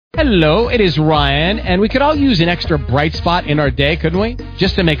Hello, it is Ryan, and we could all use an extra bright spot in our day, couldn't we?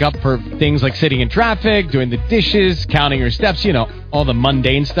 Just to make up for things like sitting in traffic, doing the dishes, counting your steps, all the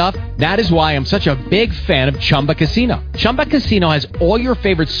mundane stuff. That is why I'm such a big fan of Chumba Casino. Chumba Casino has all your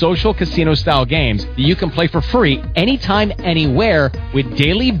favorite social casino-style games that you can play for free anytime, anywhere with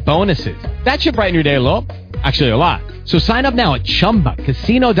daily bonuses. That should brighten your day a little. Actually, a lot. So sign up now at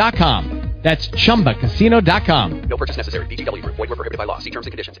ChumbaCasino.com. That's ChumbaCasino.com. No purchase necessary. VGW Group. Void where prohibited by law. See terms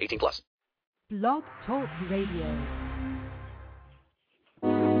and conditions. 18+. Blog Talk Radio.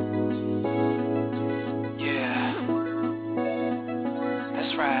 Yeah.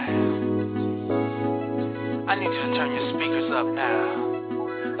 That's right. I need you to turn your speakers up now.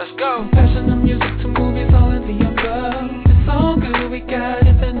 Let's go. Passion the music to movies, all of the above. It's all good, we got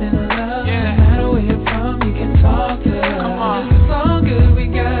infinite love. Yeah. No matter where you're from, you can talk to us. Come on. It's all good, we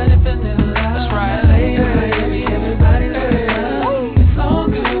got infinite love. That's right. Everybody love. It's all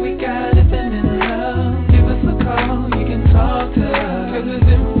good, we got infinite love. Give us a call, you can talk to us. 'Cause it's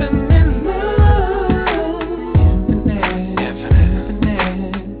infinite love.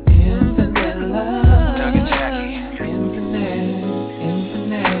 Infinite love. Doug and Jackie.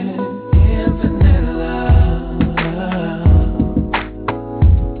 Infinite love.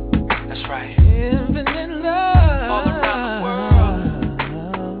 That's right. Infinite love. All around the world.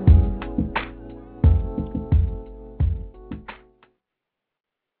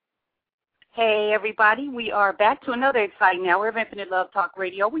 Hey, everybody. We are back to another exciting hour of Infinite Love Talk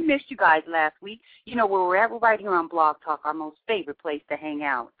Radio. We missed you guys last week. You know where we're at. We're right here on Blog Talk, our most favorite place to hang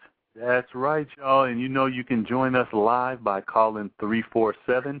out. That's right, y'all. And you can join us live by calling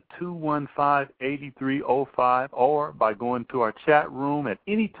 347-215-8305 or by going to our chat room at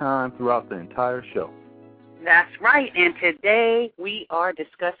any time throughout the entire show. That's right. And today we are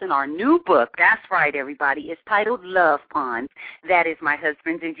discussing our new book. That's right, everybody. It's titled Love Pons. That is my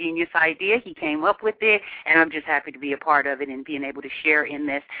husband's ingenious idea. He came up with it, and I'm just happy to be a part of it and being able to share in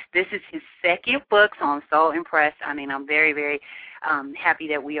this. This is his second book, so I'm so impressed. I mean, I'm very, very happy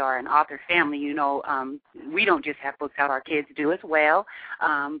that we are an author family. We don't just have books out, our kids do as well.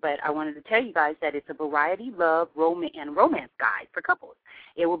 But I wanted to tell you guys that it's a variety, love, romance guide for couples.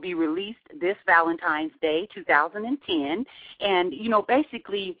 It will be released this Valentine's Day, 2010. And,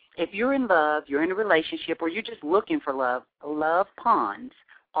 basically, if you're in love, you're in a relationship, or you're just looking for love, Love Pons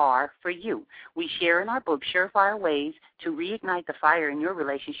are for you. We share in our book surefire ways to reignite the fire in your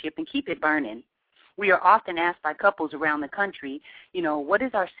relationship and keep it burning. We are often asked by couples around the country, what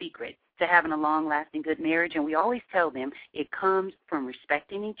is our secret to having a long-lasting good marriage? And we always tell them it comes from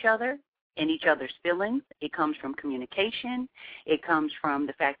respecting each other and each other's feelings. It comes from communication. It comes from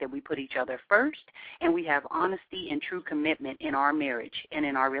the fact that we put each other first, and we have honesty and true commitment in our marriage and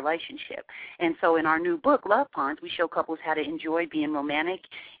in our relationship. And so in our new book, Love Pons, we show couples how to enjoy being romantic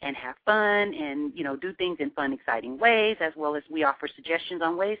and have fun and, do things in fun, exciting ways, as well as we offer suggestions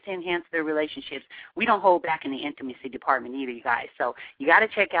on ways to enhance their relationships. We don't hold back in the intimacy department either, you guys. So you got to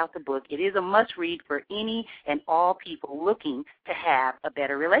check out the book. It is a must-read for any and all people looking to have a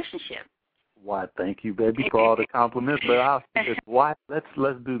better relationship. Why, thank you, baby, for all the compliments. But I'll say this. Why? Let's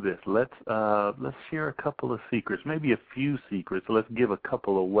do this. Let's share a couple of secrets, maybe a few secrets. Let's give a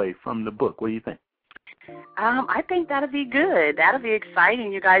couple away from the book. What do you think? I think that'll be good. That'll be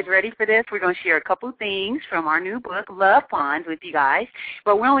exciting. You guys ready for this? We're going to share a couple things from our new book, Love Pons, with you guys,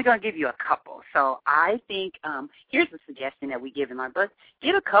 but we're only going to give you a couple. So I think here's a suggestion that we give in our book.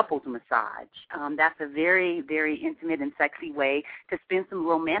 Get a couples massage. That's a very, very intimate and sexy way to spend some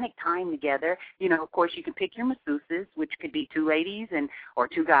romantic time together. Of course, you can pick your masseuses, which could be two ladies or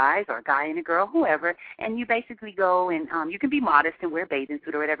two guys or a guy and a girl, whoever, and you basically go and you can be modest and wear a bathing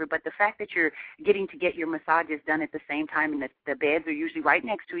suit or whatever, but the fact that you're getting to get your massages done at the same time, and the beds are usually right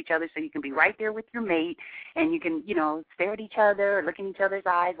next to each other, so you can be right there with your mate, and you can, stare at each other or look in each other's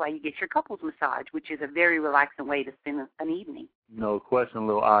eyes while you get your couples massage, which is a very relaxing way to spend an evening. No question, a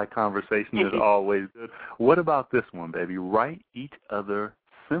little eye conversation is always good. What about this one, baby? Write each other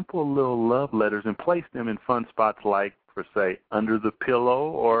simple little love letters and place them in fun spots like, for say, under the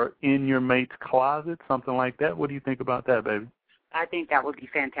pillow or in your mate's closet, something like that. What do you think about that, baby? I think that would be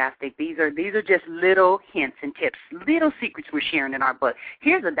fantastic. These are just little hints and tips, little secrets we're sharing in our book.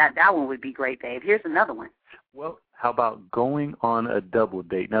 That one would be great, babe. Here's another one. Well, how about going on a double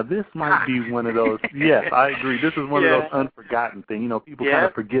date? Now, this might be one of those, yes, I agree. This is one of those unforgotten things. People kind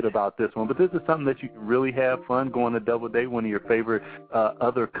of forget about this one, but this is something that you can really have fun, go on a double date, one of your favorite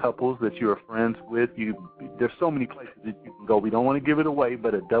other couples that you're friends with. There's so many places that you can go. We don't want to give it away,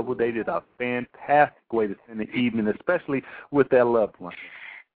 but a double date is a fantastic way to spend the evening, especially with that loved one.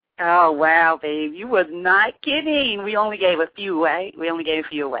 Oh, wow, babe. You was not kidding. We only gave a few away.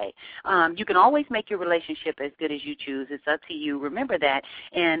 You can always make your relationship as good as you choose. It's up to you. Remember that.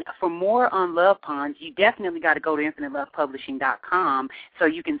 And for more on Love Pons, you definitely got to go to infinitelovepublishing.com so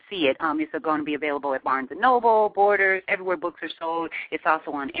you can see it. It's going to be available at Barnes & Noble, Borders, everywhere books are sold. It's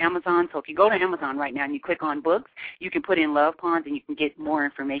also on Amazon. So if you go to Amazon right now and you click on books, you can put in Love Pons and you can get more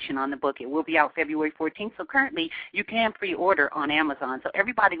information on the book. It will be out February 14th. So currently you can pre-order on Amazon. So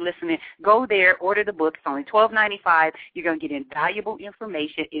everybody listening, go there, order the book. It's only $12.95. You're going to get invaluable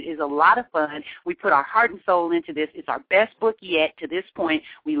information. It is a lot of fun. We put our heart and soul into this. It's our best book yet to this point.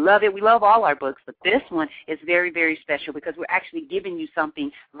 We love it. We love all our books, but this one is very, very special because we're actually giving you something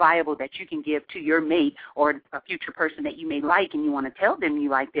viable that you can give to your mate or a future person that you may like and you want to tell them you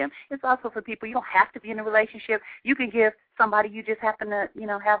like them. It's also for people you don't have to be in a relationship. You can give somebody you just happen to,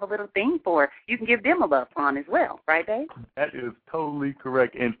 have a little thing for. You can give them a love pond as well, right, Dave? That is totally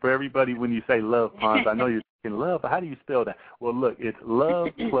correct. And for everybody, when you say love ponds, I know you're thinking love, but how do you spell that? Well, look, it's love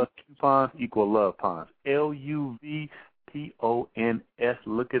plus coupons equal love ponds. LUVPONS.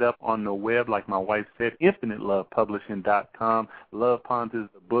 Look it up on the web, like my wife said, infinitelovepublishing.com. Love Ponds is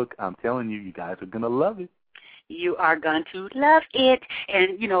the book. I'm telling you, you guys are going to love it. You are going to love it.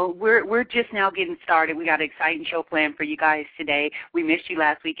 And, we're just now getting started. We got an exciting show planned for you guys today. We missed you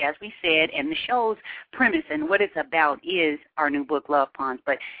last week, as we said, and the show's premise and what it's about is our new book, Love Ponds.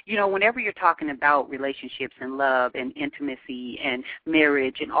 But, whenever you're talking about relationships and love and intimacy and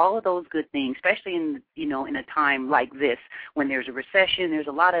marriage and all of those good things, especially in a time like this when there's a recession, there's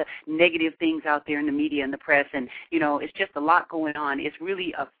a lot of negative things out there in the media and the press, and, it's just a lot going on. It's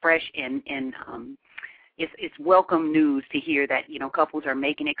really a fresh and it's welcome news to hear that, couples are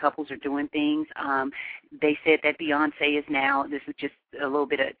making it, couples are doing things. They said that Beyonce is now, this is just a little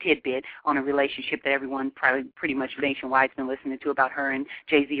bit of tidbit on a relationship that everyone probably pretty much nationwide has been listening to about her and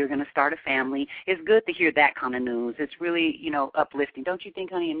Jay-Z are going to start a family. It's good to hear that kind of news. It's really, uplifting. Don't you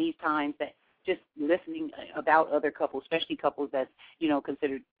think, honey, in these times that just listening about other couples, especially couples that's,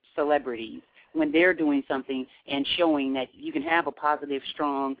 considered celebrities, when they're doing something and showing that you can have a positive,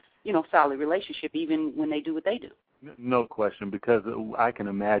 strong, solid relationship even when they do what they do. No question, because I can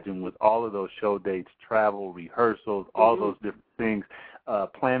imagine with all of those show dates, travel, rehearsals, all those different things,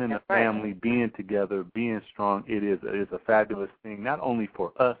 planning a family, being together, being strong, it is a fabulous thing, not only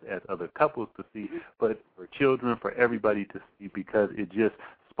for us as other couples to see, but for children, for everybody to see, because it just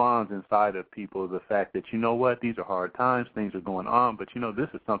spawns inside of people the fact that, these are hard times, things are going on, but, this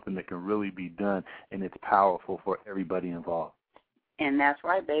is something that can really be done, and it's powerful for everybody involved. And that's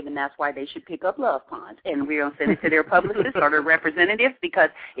right, babe, and that's why they should pick up Love Ponds. And we're going to send it to their publicists or their representatives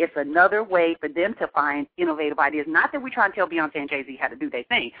because it's another way for them to find innovative ideas. Not that we're trying to tell Beyonce and Jay-Z how to do their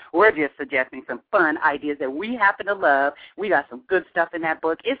thing. We're just suggesting some fun ideas that we happen to love. We got some good stuff in that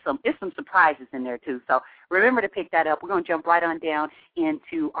book. It's some surprises in there, too. So remember to pick that up. We're going to jump right on down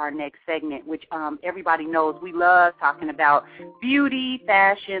into our next segment, which everybody knows we love talking about beauty,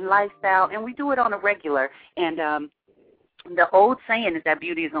 fashion, lifestyle, and we do it on a regular. And the old saying is that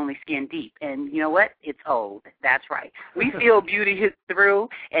beauty is only skin deep. And you know what? It's old. That's right. We feel beauty is through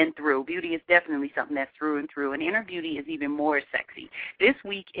and through. Beauty is definitely something that's through and through. And inner beauty is even more sexy. This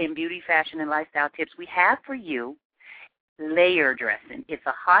week in Beauty, Fashion, and Lifestyle Tips, we have for you layer dressing. It's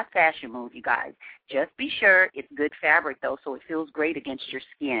a hot fashion move, you guys. Just be sure it's good fabric, though, so it feels great against your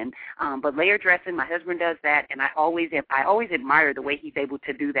skin. But layer dressing, my husband does that, and I always admire the way he's able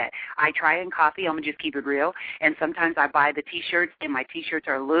to do that. I try and copy. I'm going to just keep it real. And sometimes I buy the T-shirts, and my T-shirts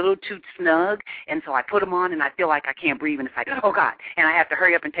are a little too snug, and so I put them on, and I feel like I can't breathe, and it's like, oh, God. And I have to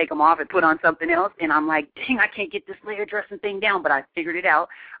hurry up and take them off and put on something else, and I'm like, dang, I can't get this layer dressing thing down, but I figured it out.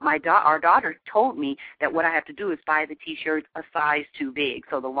 Our daughter told me that what I have to do is buy the T-shirts a size too big.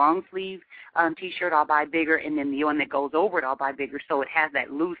 So the long sleeve T-shirt I'll buy bigger, and then the one that goes over it I'll buy bigger, so it has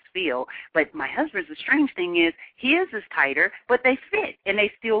that loose feel. But my husband's, the strange thing is, his is tighter, but they fit, and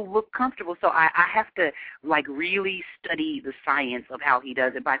they still look comfortable. So I have to, really study the science of how he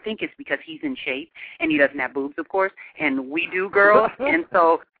does it. But I think it's because he's in shape, and he doesn't have boobs, of course, and we do, girls. And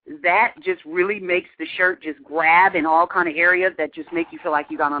so that just really makes the shirt just grab in all kind of areas that just make you feel like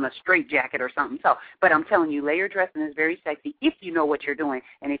you got on a straight jacket or something. So, but I'm telling you, layer dressing is very sexy if you know what you're doing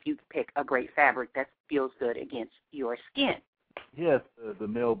and if you pick a great fabric that feels good against your skin. Yes, the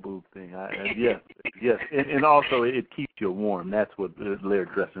male boob thing. Yes, and also it keeps you warm. That's what layer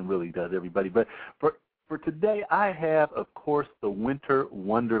dressing really does, everybody. But for today, I have, of course, the winter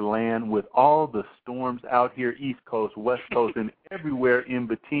wonderland with all the storms out here, East Coast, West Coast, and everywhere in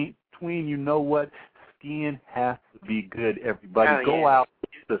between. You know what? Skiing has to be good, everybody. Go out,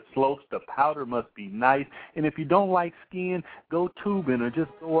 the slopes. The powder must be nice. And if you don't like skiing, go tubing or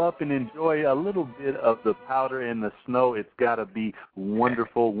just go up and enjoy a little bit of the powder and the snow. It's got to be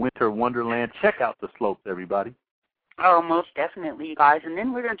wonderful. Winter wonderland. Check out the slopes, everybody. Oh, most definitely, you guys. And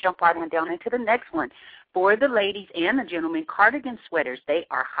then we're going to jump right on down into the next one. For the ladies and the gentlemen, cardigan sweaters, they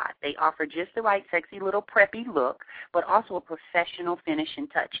are hot. They offer just the right sexy little preppy look, but also a professional finish and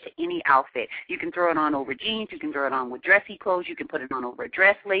touch to any outfit. You can throw it on over jeans. You can throw it on with dressy clothes. You can put it on over a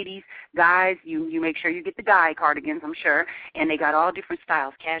dress, ladies. Guys, you make sure you get the guy cardigans, I'm sure. And they got all different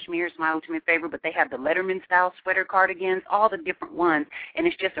styles. Cashmere is my ultimate favorite, but they have the Letterman-style sweater cardigans, all the different ones, and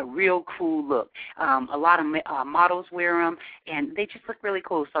it's just a real cool look. A lot of models wear them, and they just look really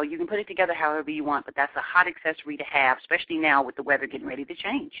cool. So you can put it together however you want, but that's a hot accessory to have, especially now with the weather getting ready to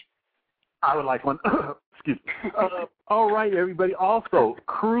change. I would like one. Excuse me. All right, everybody. Also,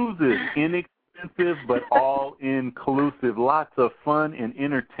 cruises, inexpensive but all inclusive. Lots of fun and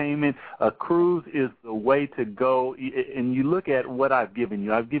entertainment. A cruise is the way to go. And you look at what I've given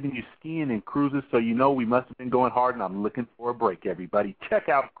you. I've given you skiing and cruises, so you know we must have been going hard, and I'm looking for a break, everybody. Check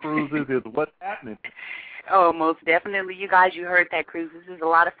out cruises is what's happening. Oh, most definitely. You guys, you heard that cruise. This is a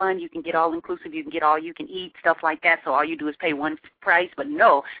lot of fun. You can get all-inclusive. You can get all you can eat, stuff like that. So all you do is pay one price. But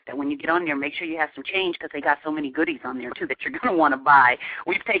know that when you get on there, make sure you have some change because they got so many goodies on there, too, that you're going to want to buy.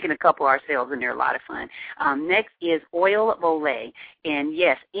 We've taken a couple ourselves, and they're a lot of fun. Next is Oil of Olay. And,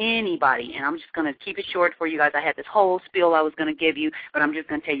 yes, anybody, and I'm just going to keep it short for you guys. I had this whole spiel I was going to give you, but I'm just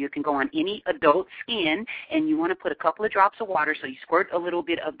going to tell you it can go on any adult skin, and you want to put a couple of drops of water so you squirt a little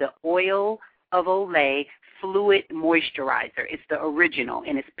bit of the Oil of Olay Fluid Moisturizer. It's the original,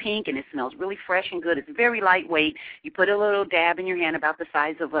 and it's pink, and it smells really fresh and good. It's very lightweight. You put a little dab in your hand about the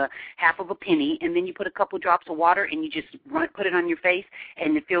size of a half of a penny, and then you put a couple drops of water, and you just put it on your face,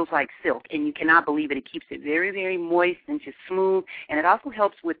 and it feels like silk, and you cannot believe it. It keeps it very, very moist and just smooth, and it also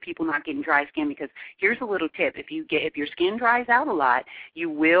helps with people not getting dry skin because here's a little tip. If your skin dries out a lot, you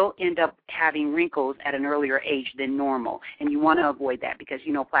will end up having wrinkles at an earlier age than normal, and you want to avoid that because,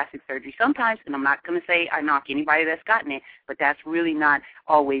 you know, plastic surgery sometimes, and I'm not going to say I knock anybody that's gotten it, but that's really not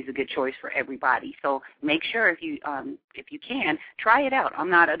always a good choice for everybody. So make sure if you can, try it out. I'm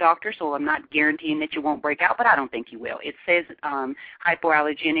not a doctor, so I'm not guaranteeing that you won't break out, but I don't think you will. It says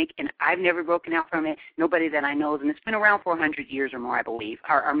hypoallergenic, and I've never broken out from it. Nobody that I know, and it's been around for 100 years or more, I believe,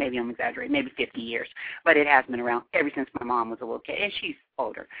 or maybe I'm exaggerating, maybe 50 years, but it has been around ever since my mom was a little kid, and she's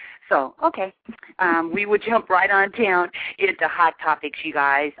older. So, okay, we would jump right on down into hot topics, you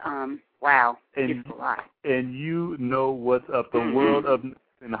guys. Wow, it's a lot. And you know what's up. The world of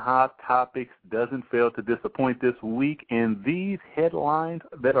and hot topics doesn't fail to disappoint this week. And these headlines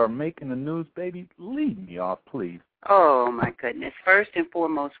that are making the news, baby, lead me off, please. Oh, my goodness. First and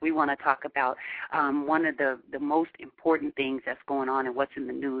foremost, we want to talk about one of the most important things that's going on and what's in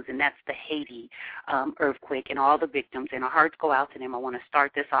the news, and that's the Haiti earthquake and all the victims. And our hearts go out to them. I want to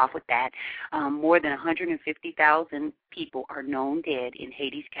start this off with that. More than 150,000 people are known dead in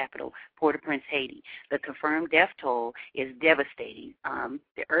Haiti's capital, Port-au-Prince, Haiti. The confirmed death toll is devastating.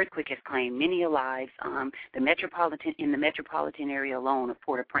 The earthquake has claimed many lives in the metropolitan area alone of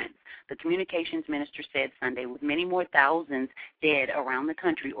Port-au-Prince. The communications minister said Sunday, with many more thousands dead around the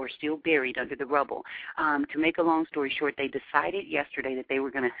country or still buried under the rubble. To make a long story short, they decided yesterday that they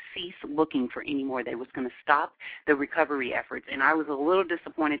were going to cease looking for any more. They was going to stop the recovery efforts, and I was a little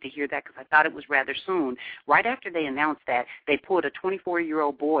disappointed to hear that because I thought it was rather soon. Right after they announced that, they pulled a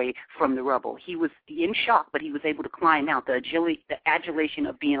 24-year-old boy from the rubble. He was in shock, but he was able to climb out. The adulation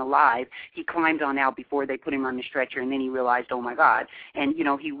of being alive, he climbed on out before they put him on the stretcher, and then he realized, oh, my God. And, you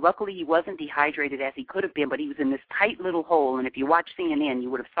know, luckily he wasn't dehydrated as he could have been, but he was in this tight little hole, and if you watch CNN, you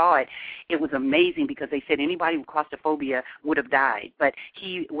would have saw it. It was amazing because they said anybody with claustrophobia would have died, but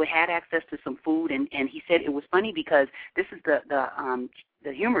he had access to some food, and he said it was funny because this is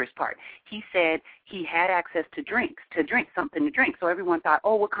the humorous part. He said he had access to something to drink. So everyone thought,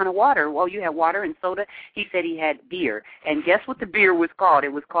 oh, what kind of water? Well, you have water and soda. He said he had beer. And guess what the beer was called?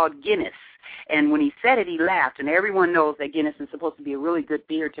 It was called Guinness. And when he said it, he laughed. And everyone knows that Guinness is supposed to be a really good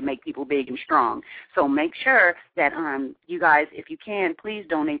beer to make people big and strong. So make sure that you guys, if you can, please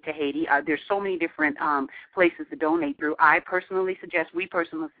donate to Haiti. There's so many different places to donate through. We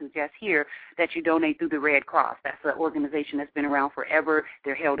personally suggest here that you donate through the Red Cross. That's an organization that's been around forever.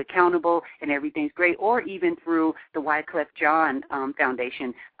 They're held accountable, and everything's great. Or even through the Wyclef John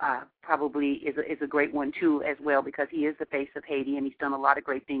Foundation, probably is a great one, too, as well, because he is the face of Haiti, and he's done a lot of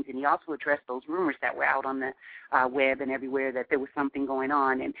great things. And he also addressed those rumors that were out on the web and everywhere that there was something going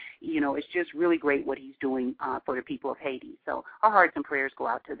on. And, you know, it's just really great what he's doing for the people of Haiti. So our hearts and prayers go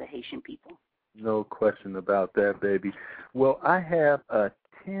out to the Haitian people. No question about that, baby. Well, I have a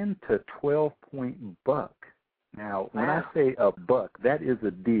 10 to 12-point buck. Now, when I say a buck, that is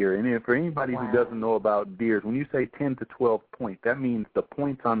a deer. And for anybody who doesn't know about deers, when you say 10 to 12 points, that means the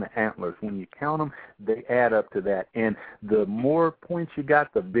points on the antlers. When you count them, they add up to that. And the more points you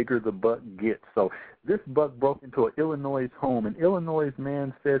got, the bigger the buck gets. So this buck broke into an Illinois home. An Illinois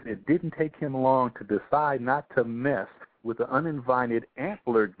man says it didn't take him long to decide not to mess with the uninvited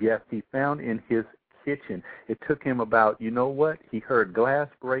antlered guest he found in his kitchen. It took him about, he heard glass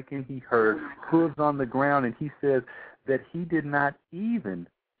breaking, he heard hooves on the ground, and he says that he did not even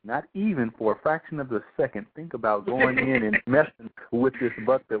for a fraction of a second think about going in and messing with this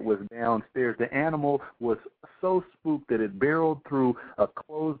buck that was downstairs. The animal was so spooked that it barreled through a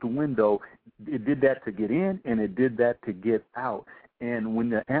closed window. It did that to get in, and it did that to get out. And when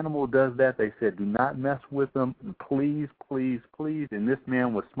the animal does that, they said, do not mess with them. Please, please, please. And this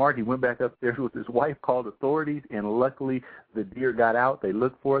man was smart. He went back upstairs with his wife, called authorities, and luckily the deer got out. They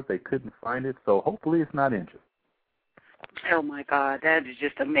looked for it. They couldn't find it. So hopefully it's not injured. Oh, my God, that is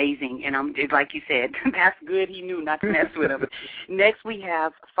just amazing. And like you said, that's good. He knew not to mess with him. Next, we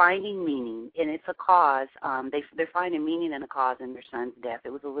have finding meaning, and it's a cause. They're finding meaning and a cause in their son's death.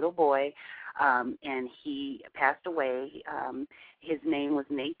 It was a little boy, and he passed away. His name was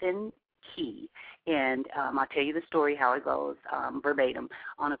Nathan Key, and I'll tell you the story, how it goes, verbatim.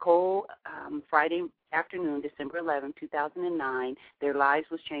 On a cold Friday afternoon, December 11, 2009, their lives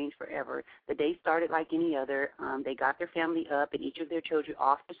was changed forever. The day started like any other. They got their family up and each of their children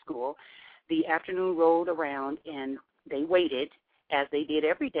off to school. The afternoon rolled around, and they waited, as they did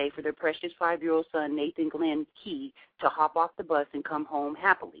every day, for their precious 5-year-old son, Nathan Glenn Key, to hop off the bus and come home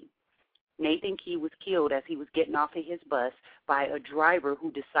happily. Nathan Key was killed as he was getting off of his bus by a driver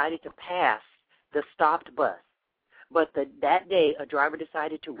who decided to pass the stopped bus. But that day, a driver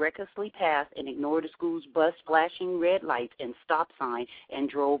decided to recklessly pass and ignore the school's bus flashing red lights and stop sign and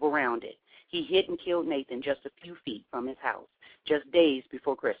drove around it. He hit and killed Nathan just a few feet from his house, just days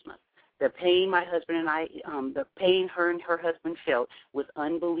before Christmas. The pain the pain her and her husband felt was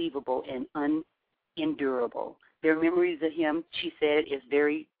unbelievable and unendurable. Their memories of him, she said, is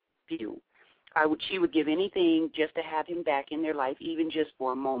very few. She would give anything just to have him back in their life, even just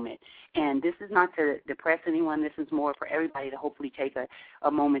for a moment. And this is not to depress anyone. This is more for everybody to hopefully take a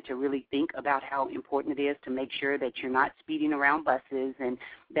moment to really think about how important it is to make sure that you're not speeding around buses, and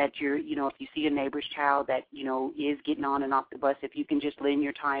that you're, if you see a neighbor's child that, is getting on and off the bus, if you can just lend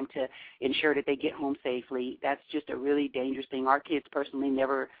your time to ensure that they get home safely. That's just a really dangerous thing. Our kids personally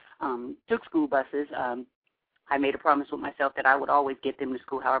never took school buses. I made a promise with myself that I would always get them to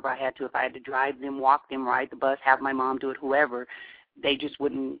school however I had to. If I had to drive them, walk them, ride the bus, have my mom do it, whoever, they just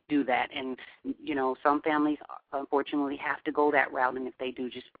wouldn't do that. And, some families unfortunately have to go that route, and if they do,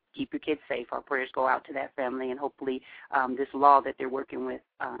 just keep your kids safe. Our prayers go out to that family, and hopefully this law that they're working with,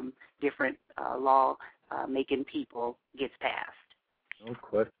 different law-making people, gets passed. No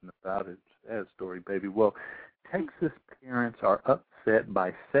question about it. Sad story, baby. Well, Texas parents are upset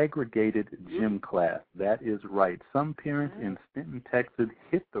by segregated gym class. That is right. Some parents in Stenton, Texas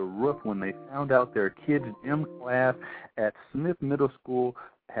hit the roof when they found out their kids' gym class at Smith Middle School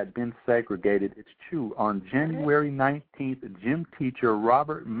had been segregated. It's true. On January 19th, gym teacher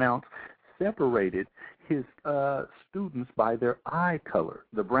Robert Mounts separated his students by their eye color.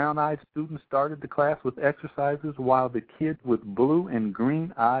 The brown-eyed students started the class with exercises, while the kids with blue and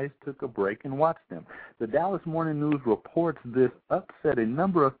green eyes took a break and watched them. The Dallas Morning News reports this upset a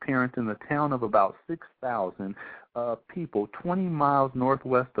number of parents in the town of about 6,000 people 20 miles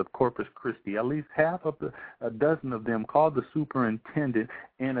northwest of Corpus Christi. At least half of a dozen of them called the superintendent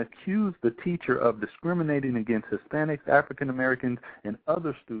and accused the teacher of discriminating against Hispanics, African Americans, and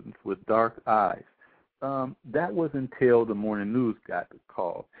other students with dark eyes. That was until the Morning News got the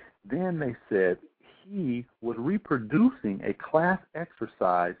call. Then they said he was reproducing a class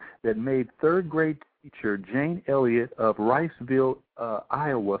exercise that made third-grade teacher Jane Elliott of Riceville,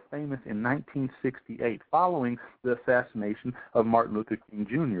 Iowa, famous in 1968, following the assassination of Martin Luther King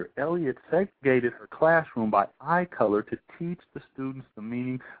Jr. Elliott segregated her classroom by eye color to teach the students the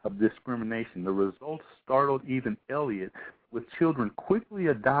meaning of discrimination. The results startled even Elliott, with children quickly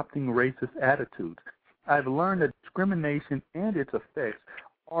adopting racist attitudes. I've learned that discrimination and its effects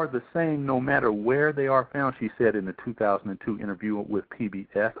are the same no matter where they are found, she said in the 2002 interview with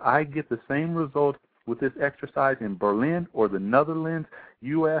PBS. I get the same results with this exercise in Berlin or the Netherlands,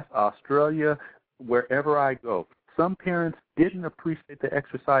 U.S., Australia, wherever I go. Some parents didn't appreciate the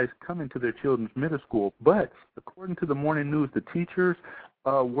exercise coming to their children's middle school, but according to the Morning News, the teachers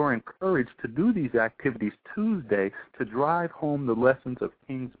were encouraged to do these activities Tuesday to drive home the lessons of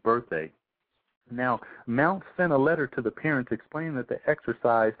King's birthday. Now, Mount sent a letter to the parents explaining that the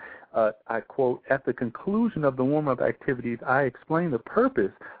exercise, I quote, at the conclusion of the warm-up activities, I explained the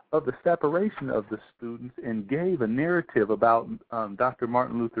purpose of the separation of the students and gave a narrative about Dr.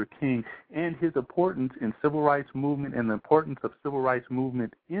 Martin Luther King and his importance in civil rights movement and the importance of civil rights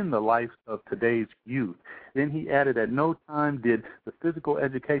movement in the lives of today's youth. Then he added, at no time did the physical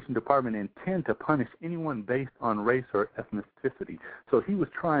education department intend to punish anyone based on race or ethnicity. So he was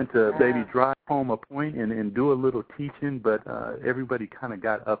trying to maybe drive home a point and do a little teaching, but everybody kind of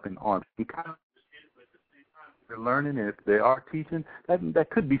got up in arms. He kind of they're learning, and if they are teaching, that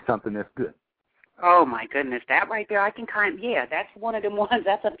could be something that's good. Oh, my goodness. That right there, I can that's one of them ones.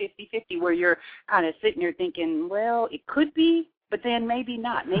 That's a 50-50 where you're kind of sitting there thinking, well, it could be, but then maybe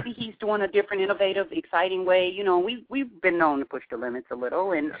not. Maybe he's doing a different, innovative, exciting way. You know, we've been known to push the limits a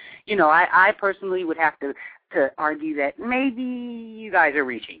little, and, you know, I personally would have to argue that maybe you guys are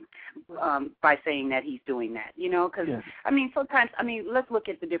reaching by saying that he's doing that, you know, because, I mean, sometimes, let's look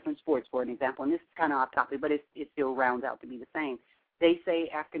at the different sports, for an example, and this is kind of off topic, but it still rounds out to be the same. They say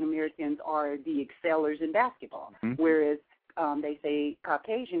African Americans are the excellers in basketball, whereas they say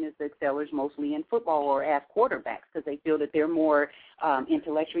Caucasian is the excellers mostly in football or as quarterbacks because they feel that they're more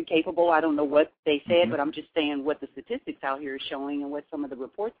intellectually capable. I don't know what they said, but I'm just saying what the statistics out here are showing and what some of the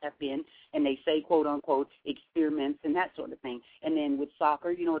reports have been, and they say, quote, unquote, experiments and that sort of thing. And then with soccer,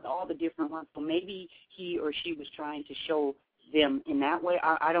 you know, with all the different ones, so maybe he or she was trying to show them in that way.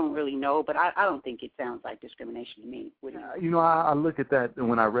 I don't really know, but I don't think it sounds like discrimination to me. You know, I look at that, and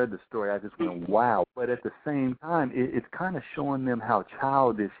when I read the story, I just went, wow. But at the same time, it's kind of showing them how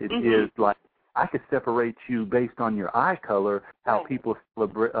childish it is. Like, I could separate you based on your eye color, how people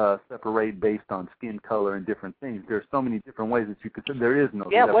separate based on skin color and different things. There's so many different ways that you could say there is no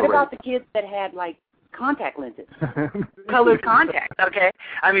separation. What about the kids that had, like, contact lenses, colored contacts, okay?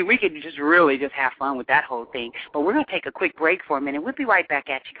 I mean, we could just really just have fun with that whole thing. But we're going to take a quick break for a minute. We'll be right back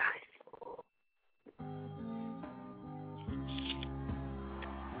at you guys.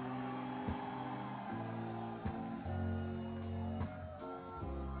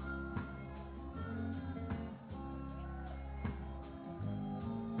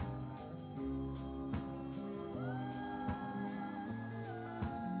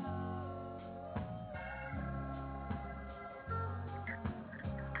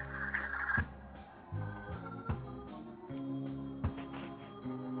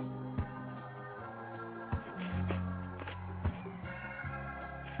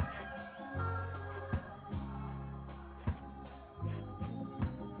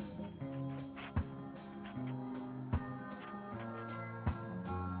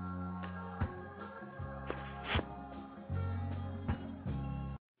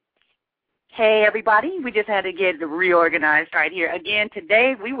 Hey, everybody. We just had to get reorganized right here. Again,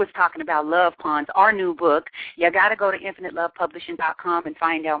 today we was talking about Love Pons, our new book. You got to go to infinitelovepublishing.com and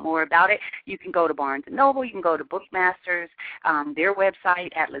find out more about it. You can go to Barnes & Noble. You can go to Bookmasters, their website,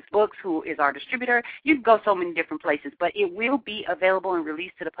 Atlas Books, who is our distributor. You can go so many different places, but it will be available and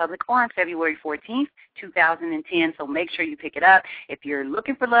released to the public on February 14th, 2010, so make sure you pick it up. If you're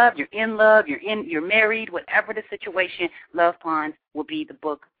looking for love, you're married, whatever the situation, Love Pons will be the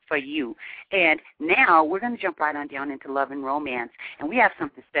book for you. And now we're going to jump right on down into love and romance, and we have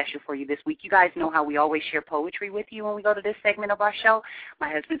something special for you this week. You guys know how we always share poetry with you when we go to this segment of our show.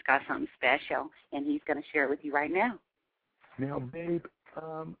 My husband's got something special, and he's going to share it with you right now. Now, babe,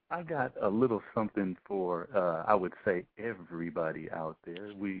 I got a little something for, I would say, everybody out there.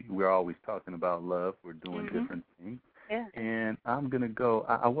 We're always talking about love. We're doing different things. Yeah. And I'm going to go,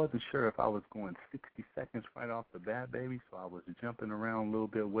 I wasn't sure if I was going 60 seconds right off the bat, baby, so I was jumping around a little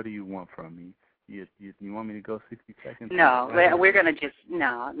bit. What do you want from me? You want me to go 60 seconds? No, we're going to just,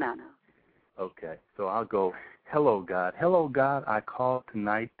 no. Okay, so I'll go, hello, God. Hello, God, I called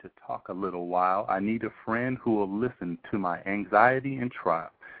tonight to talk a little while. I need a friend who will listen to my anxiety and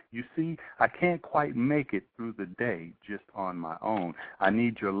trial. You see, I can't quite make it through the day just on my own. I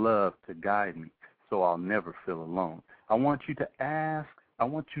need your love to guide me so I'll never feel alone. I want you to ask,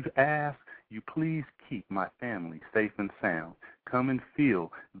 you please keep my family safe and sound. Come and fill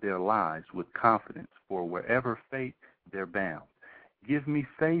their lives with confidence, for wherever fate they're bound. Give me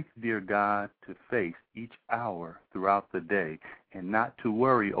faith, dear God, to face each hour throughout the day and not to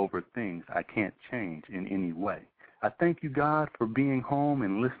worry over things I can't change in any way. I thank you, God, for being home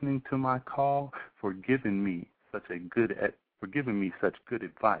and listening to my call, for giving me such good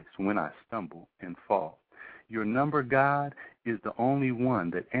advice when I stumble and fall. Your number, God, is the only one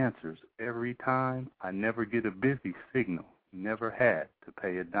that answers every time. I never get a busy signal, never had to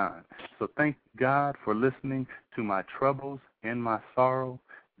pay a dime. So thank God for listening to my troubles and my sorrow.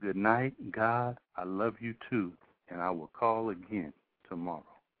 Good night, God. I love you too, and I will call again tomorrow.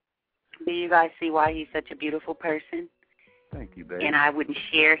 Do you guys see why he's such a beautiful person? Thank you, baby. And I wouldn't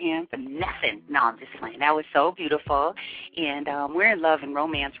share him for nothing. No, I'm just playing. That was so beautiful. And we're in love and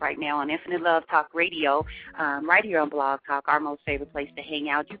romance right now on Infinite Love Talk Radio, right here on Blog Talk, our most favorite place to hang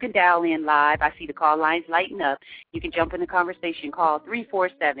out. You can dial in live. I see the call lines lighting up. You can jump in the conversation. Call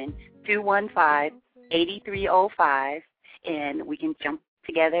 347-215-8305, and we can jump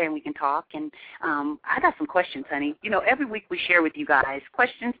together and we can talk. And I got some questions, honey. You know, every week we share with you guys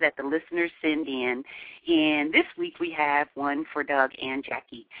questions that the listeners send in. And this week we have one for Doug and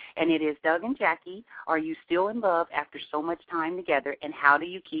Jackie. And it is, Doug and Jackie, are you still in love after so much time together, and how do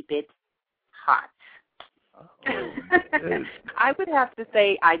you keep it hot? I would have to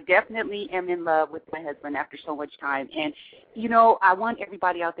say I definitely am in love with my husband after so much time. And, you know, I want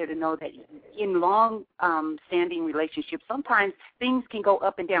everybody out there to know that in long-standing relationships, sometimes things can go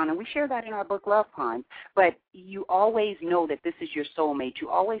up and down. And we share that in our book, Love Pons. But you always know that this is your soulmate. You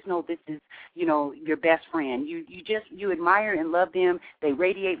always know this is, you know, your best friend. You admire and love them. They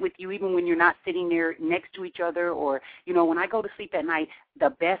radiate with you even when you're not sitting there next to each other. Or, you know, when I go to sleep at night, the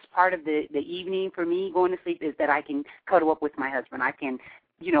best part of the evening for me going to sleep is that I can cuddle up with my husband. I can,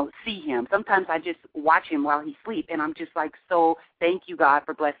 you know, see him. Sometimes I just watch him while he sleeps, and I'm just like, so thank you, God,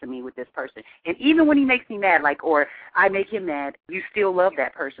 for blessing me with this person. And even when he makes me mad, like, or I make him mad, you still love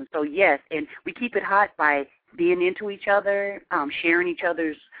that person. So, yes, and we keep it hot by being into each other, sharing each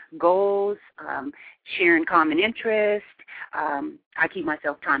other's goals, sharing common interests. I keep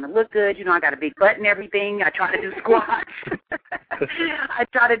myself trying to look good. You know, I got a big butt and everything. I try to do squats. I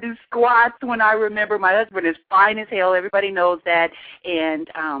try to do squats when I remember my husband is fine as hell. Everybody knows that. And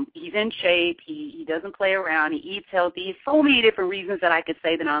he's in shape. He doesn't play around. He eats healthy. So many different reasons that I could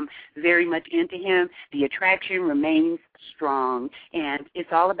say that I'm very much into him. The attraction remains strong. And it's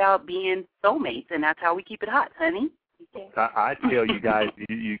all about being soulmates, and that's how we keep it hot, honey. I tell you guys,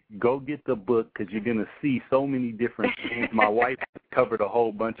 you go get the book because you're going to see so many different things. My wife covered a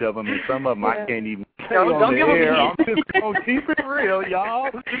whole bunch of them, and some of them I can't even say on the air. I'm just going to keep it real, y'all.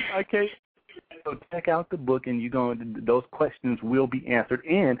 I can't. So check out the book, and those questions will be answered.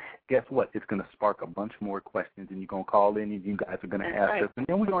 And guess what? It's going to spark a bunch more questions, and you're going to call in, and you guys are going to ask us, and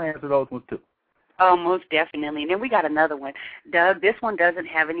then we're going to answer those ones too. Oh, most definitely. And then we got another one. Doug, this one doesn't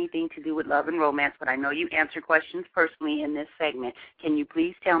have anything to do with love and romance, but I know you answer questions personally in this segment. Can you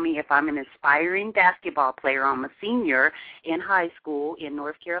please tell me if I'm an aspiring basketball player? I'm a senior in high school in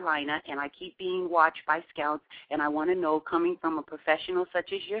North Carolina, and I keep being watched by scouts, and I want to know, coming from a professional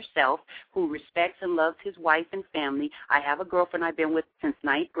such as yourself who respects and loves his wife and family, I have a girlfriend I've been with since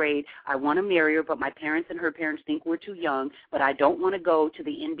 9th grade. I want to marry her, but my parents and her parents think we're too young, but I don't want to go to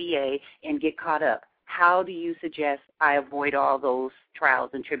the NBA and get caught up. How do you suggest I avoid all those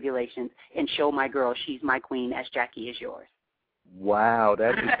trials and tribulations and show my girl she's my queen as Jackie is yours? Wow,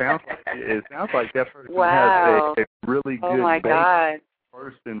 it sounds like that person wow. has a really good oh my base God.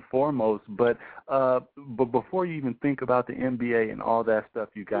 first and foremost. But before you even think about the NBA and all that stuff,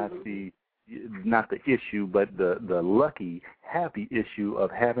 you got not the issue, but the lucky, happy issue of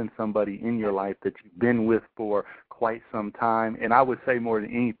having somebody in your life that you've been with for quite some time. And I would say more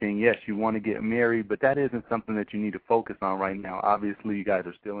than anything, yes, you want to get married, but that isn't something that you need to focus on right now. Obviously, you guys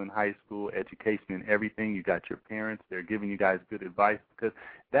are still in high school, education and everything. You got your parents. They're giving you guys good advice, because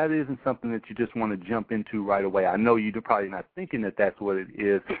that isn't something that you just want to jump into right away. I know you're probably not thinking that that's what it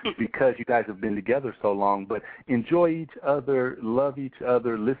is because you guys have been together so long, but enjoy each other, love each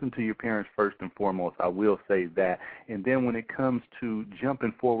other, listen to your parents first and foremost. I will say that. And then when it comes to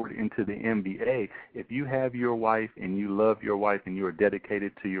jumping forward into the NBA, if you have your wife and you love your wife and you are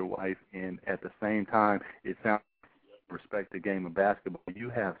dedicated to your wife, and at the same time it sounds like respect the game of basketball, you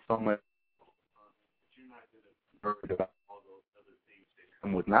have so much that you're not going to worry about all those other things that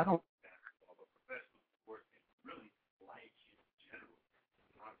come with not only basketball but professional sports and really life in general.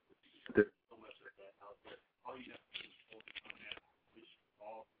 There's so much of that out there. All you have to do is focus on that. Wish you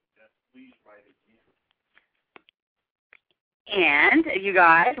all the best. Please write again. And, you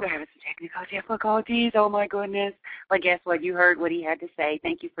guys, we're having some technical difficulties. Oh, my goodness. But guess what? You heard what he had to say.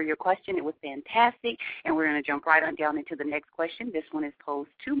 Thank you for your question. It was fantastic. And we're going to jump right on down into the next question. This one is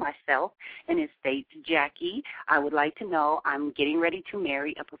posed to myself, and it states, Jackie, I would like to know, I'm getting ready to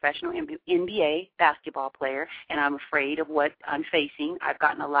marry a professional NBA basketball player, and I'm afraid of what I'm facing. I've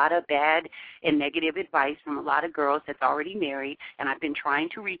gotten a lot of bad and negative advice from a lot of girls that's already married, and I've been trying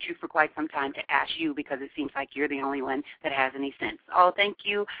to reach you for quite some time to ask you because it seems like you're the only one that has any sense. Oh, thank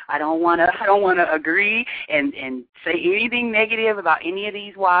you. I don't don't want to agree and say anything negative about any of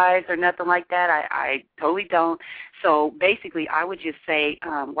these wives or nothing like that. I totally don't. So basically, I would just say,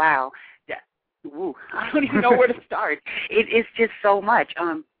 wow, ooh, I don't even know where to start. It's just so much.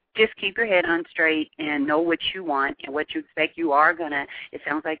 Just keep your head on straight and know what you want and what you expect. You are gonna. It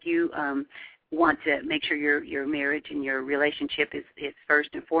sounds like you want to make sure your marriage and your relationship is first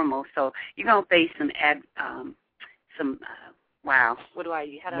and foremost. So you're gonna face some wow, what do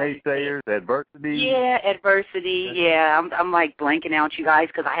I? How do naysayers, adversity. Yeah, adversity. Yeah, I'm like blanking out, you guys,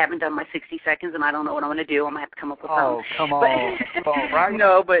 because I haven't done my 60 seconds and I don't know what I'm going to do. I'm going to have to come up with something. Oh, come on. Right?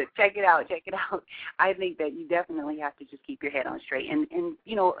 No, but check it out. I think that you definitely have to just keep your head on straight and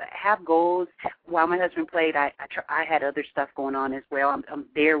you know, have goals. While my husband played, I had other stuff going on as well. I'm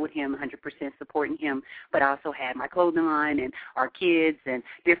there with him, 100% supporting him, but I also had my clothing line and our kids and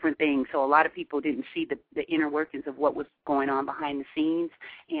different things. So a lot of people didn't see the inner workings of what was going on behind the scenes,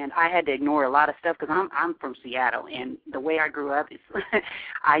 and I had to ignore a lot of stuff because I'm from Seattle, and the way I grew up is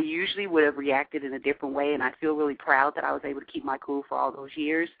I usually would have reacted in a different way, and I feel really proud that I was able to keep my cool for all those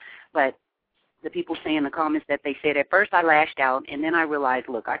years. But the people say in the comments that they said, at first I lashed out, and then I realized,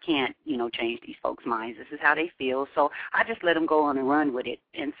 look, I can't, you know, change these folks' minds. This is how they feel. So I just let them go on and run with it.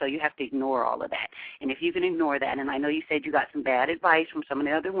 And so you have to ignore all of that. And if you can ignore that, and I know you said you got some bad advice from some of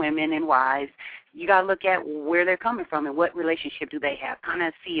the other women and wives, you got to look at where they're coming from and what relationship do they have. Kind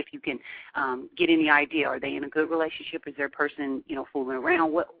of see if you can get any idea. Are they in a good relationship? Is their person, you know, fooling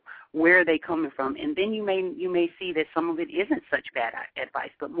around? Where are they coming from? And then you may see that some of it isn't such bad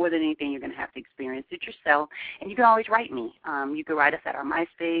advice, but more than anything, you're going to have to experience it yourself. And you can always write me. You can write us at our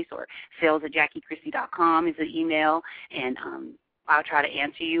MySpace, or sales@JackieChristie.com is the email, and I'll try to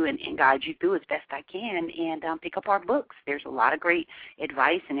answer you and guide you through as best I can, and pick up our books. There's a lot of great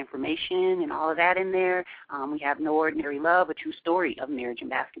advice and information and all of that in there. We have No Ordinary Love, a true story of marriage and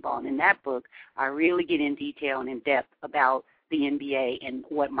basketball. And in that book, I really get in detail and in depth about the NBA and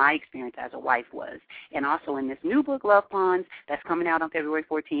what my experience as a wife was. And also in this new book, Love Pons, that's coming out on February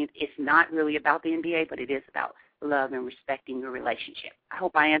 14th, it's not really about the NBA, but it is about love and respecting your relationship. I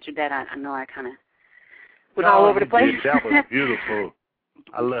hope I answered that. I know I kind of went all over the place. That was beautiful.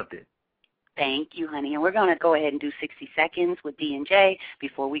 I loved it. Thank you, honey. And we're going to go ahead and do 60 seconds with D&J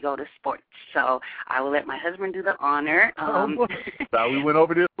before we go to sports. So I will let my husband do the honor. We went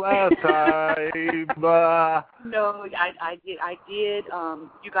over this last time. No, I did.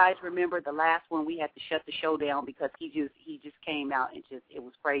 You guys remember the last one we had to shut the show down because he just came out and it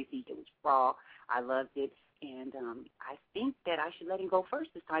was crazy. It was raw. I loved it. And I think that I should let him go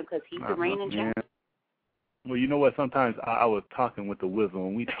first this time because he's the reigning champion. Well, you know what? Sometimes I was talking with the wisdom,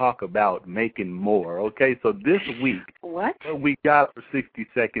 and we talk about making more, okay? So this week, what we got for 60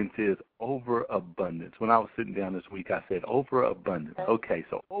 seconds is overabundance. When I was sitting down this week, I said overabundance. Okay,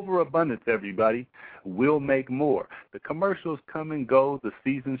 so overabundance, everybody, will make more. The commercials come and go, the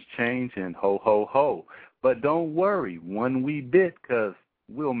seasons change, and ho, ho, ho. But don't worry, one wee bit, because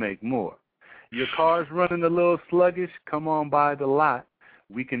we'll make more. Your car's running a little sluggish, come on by the lot.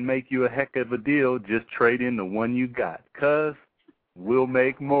 We can make you a heck of a deal. Just trade in the one you got, because we'll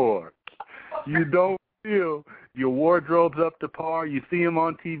make more. You don't feel your wardrobe's up to par. You see them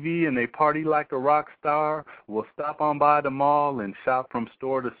on TV and they party like a rock star. We'll stop on by the mall and shop from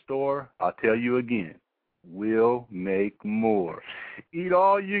store to store. I'll tell you again, we'll make more. Eat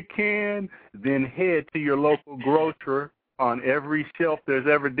all you can, then head to your local grocer. On every shelf there's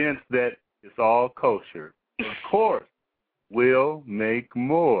evidence that it's all kosher. Of course. Will make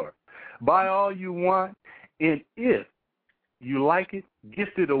more. Buy all you want, and if you like it,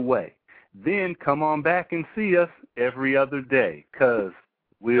 gift it away. Then come on back and see us every other day, because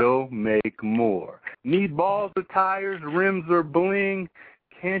we'll make more. Need balls or tires, rims or bling?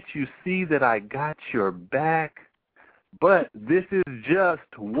 Can't you see that I got your back? But this is just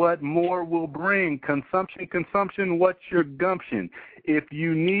what more will bring. Consumption, what's your gumption? If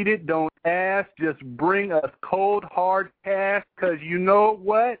you need it, don't ask. Just bring us cold, hard cash, because you know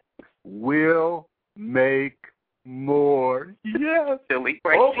what? We'll make more. Yes.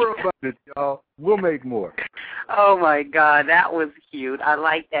 Overabundance, y'all. We'll make more. Oh, my God. That was cute. I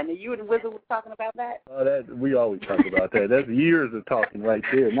like that. And you and Wizard was talking about that? We always talk about that. That's years of talking right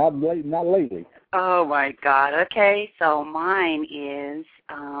there. Not lately. Oh, my God. Okay, so mine is,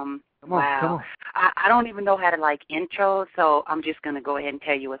 Come on. I don't even know how to, intro, so I'm just going to go ahead and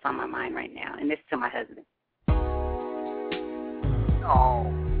tell you what's on my mind right now, and this is to my husband. Oh.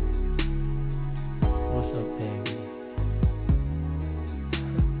 What's up, baby?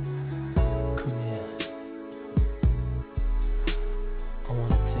 Come here. I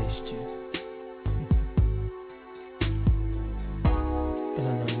want to taste you. And I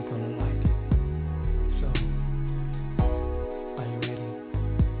know you're going to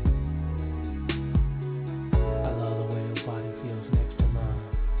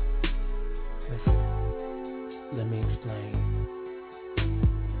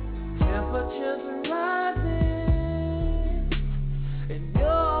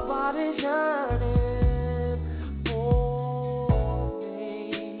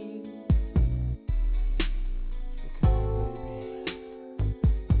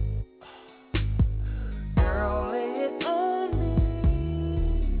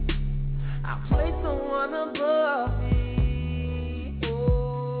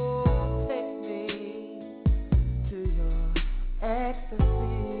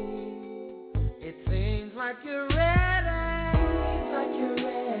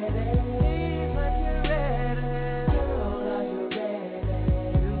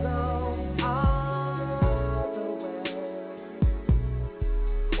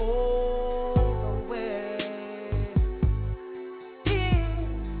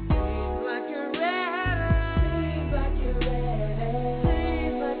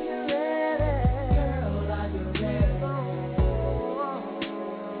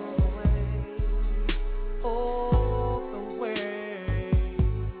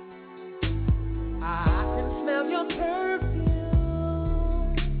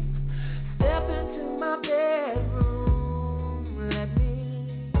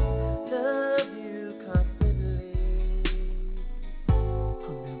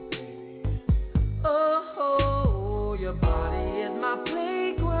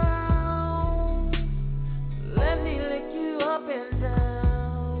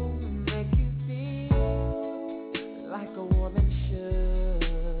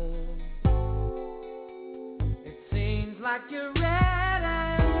like you're ready.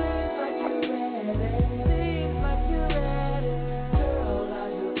 Seems like you're ready. Girl, are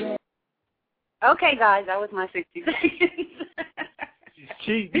you ready? Okay, guys, that was my 60 seconds. She's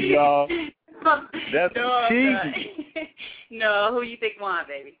cheating, y'all. That's cheating. No, who you think won,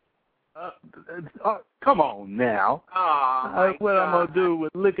 baby? Come on now. Oh, What I'm going to do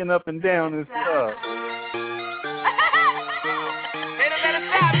with licking up and down and stuff.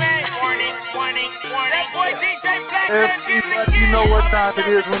 You know what time it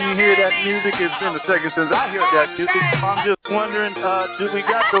is when you hear that music. It's been a second since I heard that music. I'm just wondering, do we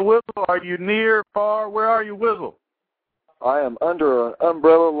got the whistle? Are you near, far? Where are you, Whistle? I am under an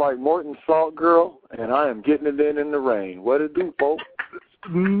umbrella like Morton Salt Girl, and I am getting it in the rain. What it do, folks?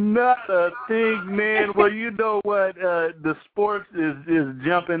 Not a thing, man. Well, you know what? The sports is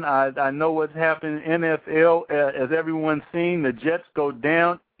jumping. I know what's happening. NFL, as everyone's seen, the Jets go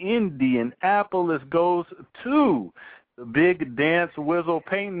down. Indianapolis goes to the big dance. Whistle.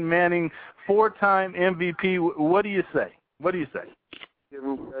 Peyton Manning, 4-time MVP. What do you say? Give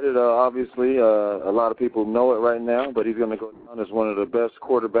him credit. Obviously, a lot of people know it right now, but he's going to go down as one of the best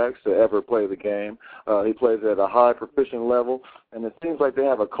quarterbacks to ever play the game. He plays at a high proficient level, and it seems like they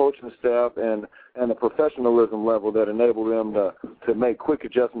have a coaching staff and a professionalism level that enable them to make quick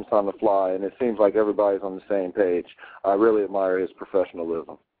adjustments on the fly, and it seems like everybody's on the same page. I really admire his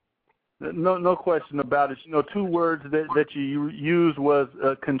professionalism. No question about it. You know, 2 words that you used was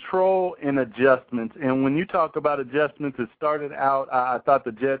control and adjustments. And when you talk about adjustments, it started out, I thought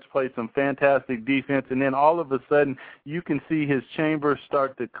the Jets played some fantastic defense, and then all of a sudden you can see his chambers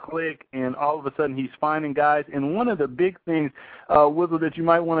start to click, and all of a sudden he's finding guys. And one of the big things, Whistle, that you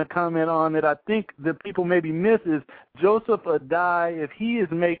might want to comment on that I think that people maybe miss is Joseph Adai. If he is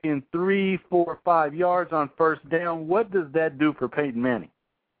making 3, 4, 5 yards on first down, what does that do for Peyton Manning?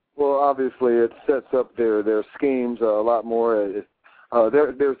 Well, obviously, it sets up their schemes a lot more.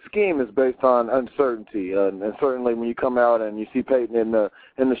 Their scheme is based on uncertainty, and certainly when you come out and you see Peyton in the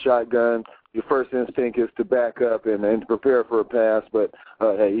shotgun, your first instinct is to back up and to prepare for a pass. But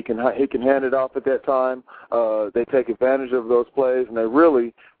hey, he can hand it off at that time. They take advantage of those plays, and they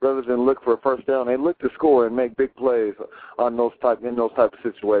really, rather than look for a first down, they look to score and make big plays on those type of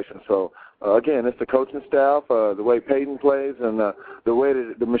situations. So. Again, it's the coaching staff, the way Peyton plays, and the way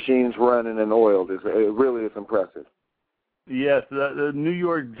that the machine's running and oiled. It really is impressive. Yes, the New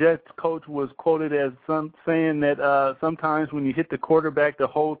York Jets coach was quoted as saying that sometimes when you hit the quarterback, the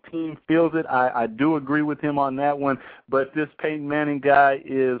whole team feels it. I do agree with him on that one, but this Peyton Manning guy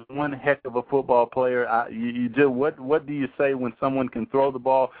is one heck of a football player. What do you say when someone can throw the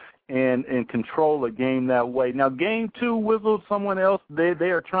ball and control a game that way? Now, game 2, Whistle, someone else, they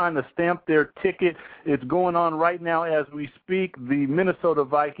are trying to stamp their ticket. It's going on right now as we speak, the Minnesota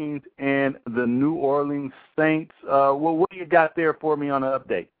Vikings and the New Orleans Saints. What do you got there for me on an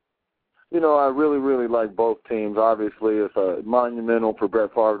update? You know, I really, really like both teams. Obviously, it's monumental for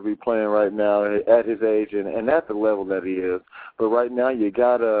Brett Favre to be playing right now at his age and at the level that he is. But right now, you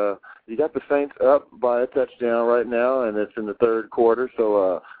got the Saints up by a touchdown right now, and it's in the third quarter.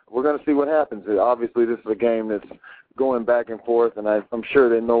 So we're going to see what happens. Obviously, this is a game that's going back and forth, and I'm sure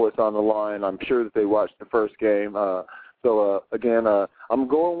they know it's on the line. I'm sure that they watched the first game. Again, I'm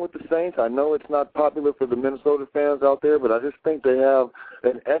going with the Saints. I know it's not popular for the Minnesota fans out there, but I just think they have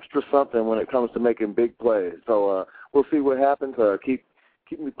an extra something when it comes to making big plays. So we'll see what happens. Keep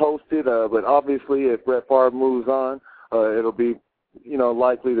me posted. But obviously, if Brett Favre moves on, it'll be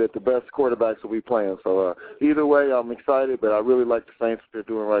likely that the best quarterbacks will be playing. So either way, I'm excited, but I really like the Saints what they're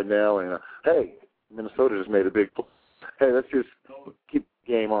doing right now. And, hey, Minnesota just made a big play. Hey, let's just keep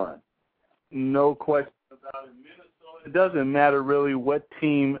the game on. No question about it. Minnesota, it doesn't matter really what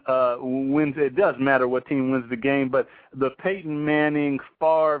team wins. It does matter what team wins the game, but the Peyton Manning,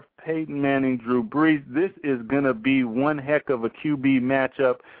 Favre, Peyton Manning, Drew Brees, this is going to be one heck of a QB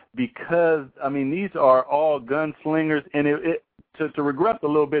matchup because, these are all gunslingers, and to regress a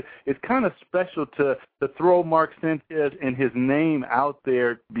little bit, it's kind of special to throw Mark Sanchez and his name out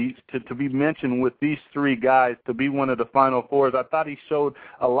there to be mentioned with these 3 guys to be one of the Final Fours. I thought he showed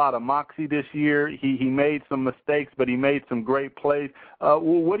a lot of moxie this year. He made some mistakes, but he made some great plays.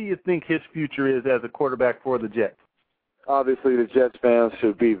 What do you think his future is as a quarterback for the Jets? Obviously, the Jets fans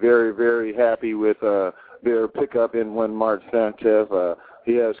should be very, very happy with their pickup in one Mark Sanchez.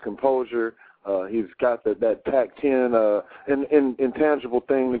 He has composure. He's got that Pac-10 intangible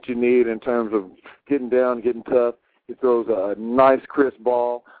thing that you need in terms of getting down, getting tough. He throws a nice, crisp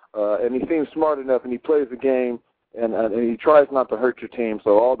ball, and he seems smart enough, and he plays the game, and he tries not to hurt your team.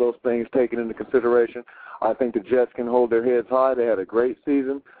 So all those things taken into consideration, I think the Jets can hold their heads high. They had a great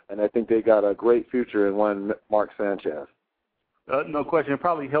season, and I think they got a great future in one Mark Sanchez. No question. It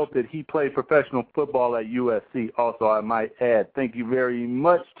probably helped that he played professional football at USC also, I might add. Thank you very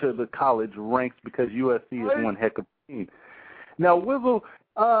much to the college ranks because USC is one heck of a team. Now, Wizzle,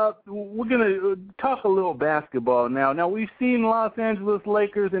 we're going to talk a little basketball now. Now, we've seen Los Angeles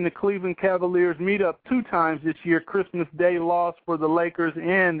Lakers and the Cleveland Cavaliers meet up 2 times this year. Christmas Day loss for the Lakers,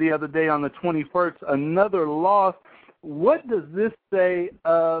 and the other day on the 21st, another loss. What does this say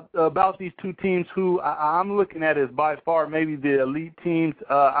about these 2 teams who I'm looking at as by far maybe the elite teams?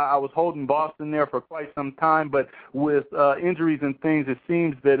 I was holding Boston there for quite some time, but with injuries and things, it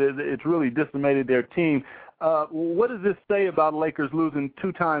seems that it's really decimated their team. What does this say about Lakers losing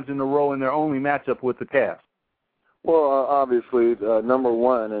 2 times in a row in their only matchup with the Cavs? Well, obviously, number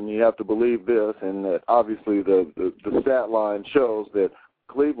one, and you have to believe this, and that obviously the stat line shows that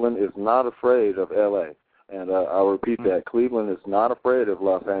Cleveland is not afraid of L.A., and I'll repeat that. Cleveland is not afraid of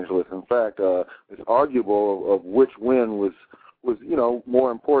Los Angeles. In fact, it's arguable of which win was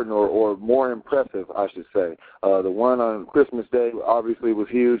more important or more impressive, I should say. The one on Christmas Day obviously was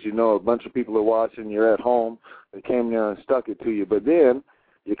huge. A bunch of people are watching. You're at home. They came there and stuck it to you. But then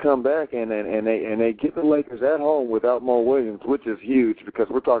you come back and they get the Lakers at home without Mo Williams, which is huge because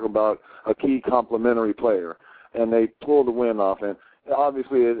we're talking about a key complementary player. And they pull the win off. And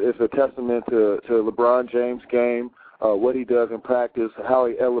obviously, it's a testament to LeBron James' game, what he does in practice, how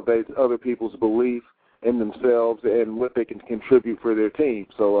he elevates other people's belief in themselves and what they can contribute for their team.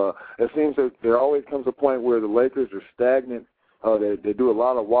 So it seems that there always comes a point where the Lakers are stagnant. They do a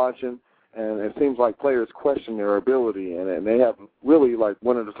lot of watching, and it seems like players question their ability, and they have really like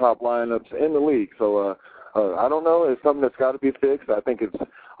one of the top lineups in the league. So I don't know. It's something that's got to be fixed. I think it's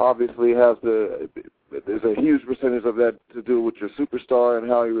obviously there's a huge percentage of that to do with your superstar and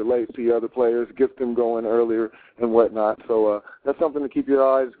how he relates to your other players, gets them going earlier and whatnot. So that's something to keep your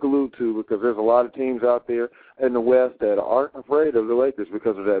eyes glued to because there's a lot of teams out there in the West that aren't afraid of the Lakers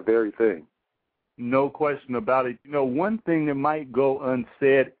because of that very thing. No question about it. One thing that might go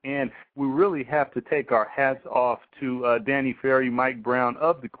unsaid, and we really have to take our hats off to Danny Ferry, Mike Brown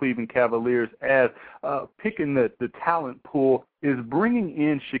of the Cleveland Cavaliers as picking the talent pool is bringing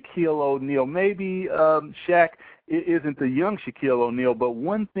in Shaquille O'Neal. Maybe Shaq isn't the young Shaquille O'Neal, but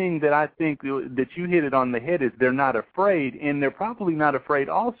one thing that I think that you hit it on the head is they're not afraid, and they're probably not afraid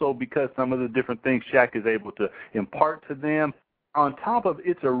also because some of the different things Shaq is able to impart to them. On top of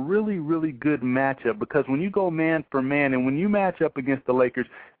it's a really, really good matchup because when you go man for man and when you match up against the Lakers,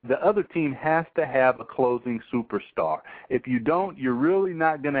 the other team has to have a closing superstar. If you don't, you're really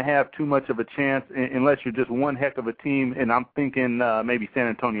not going to have too much of a chance unless you're just one heck of a team, and I'm thinking maybe San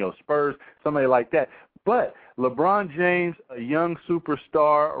Antonio Spurs, somebody like that. But LeBron James, a young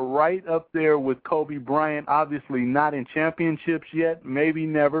superstar, right up there with Kobe Bryant, obviously not in championships yet, maybe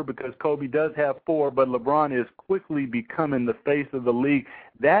never because Kobe does have 4, but LeBron is quickly becoming the face of the league.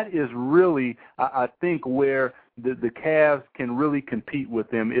 That is really, I think, where the Cavs can really compete with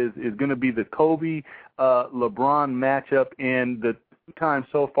them is going to be the Kobe-LeBron matchup, and the 2 times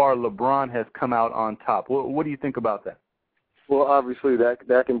so far LeBron has come out on top. What do you think about that? Well, obviously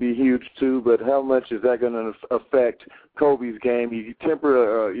that can be huge too, but how much is that going to affect Kobe's game? You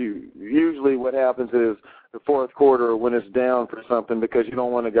temper. Usually, what happens is the fourth quarter when it's down for something because you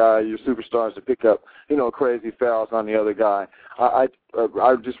don't want a guy, your superstars, to pick up crazy fouls on the other guy. I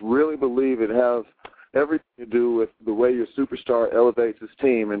just really believe it has everything to do with the way your superstar elevates his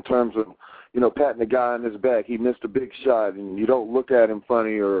team in terms of patting the guy on his back. He missed a big shot, and you don't look at him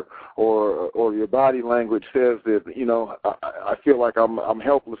funny, or your body language says that I feel like I'm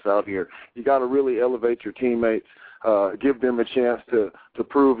helpless out here. You got to really elevate your teammates, give them a chance to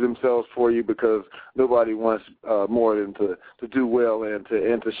prove themselves for you because nobody wants more than to do well and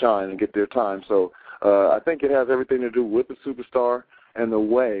to shine and get their time. So I think it has everything to do with the superstar and the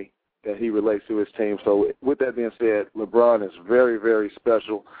way that he relates to his team. So with that being said, LeBron is very, very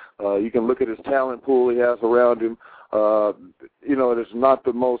special. You can look at his talent pool he has around him. There's not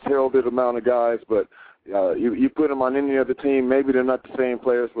the most heralded amount of guys, but you put them on any other team, maybe they're not the same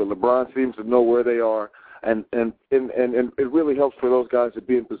players, but LeBron seems to know where they are, and it really helps for those guys to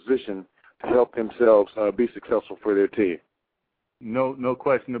be in position to help themselves be successful for their team. No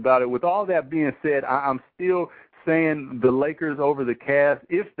question about it. With all that being said, I'm still saying the Lakers over the Cavs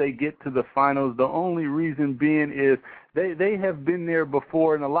if they get to the finals. The only reason being is they have been there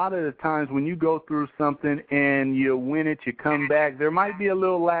before, and a lot of the times when you go through something and you win it, you come back, there might be a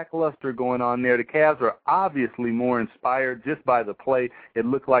little lackluster going on there. The Cavs are obviously more inspired just by the play. It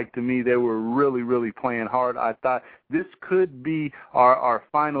looked like to me they were really, really playing hard. I thought this could be our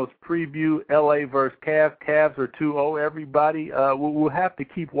finals preview, L.A. versus Cavs. Cavs are 2-0, everybody. We'll have to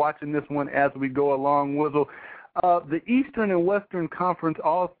keep watching this one as we go along, Wizzle. The Eastern and Western Conference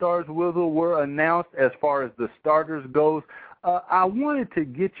All-Stars, Wizzle, were announced as far as the starters goes. I wanted to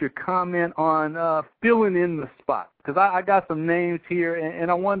get your comment on filling in the spot, because I got some names here, and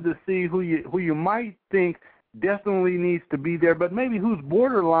I wanted to see who you might think definitely needs to be there, but maybe who's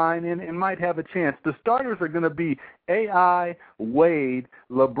borderline and might have a chance. The starters are going to be AI, Wade,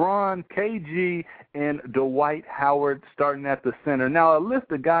 LeBron, KG, and Dwight Howard starting at the center. Now, a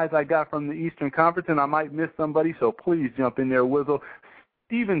list of guys I got from the Eastern Conference, and I might miss somebody, so please jump in there, Wizzle.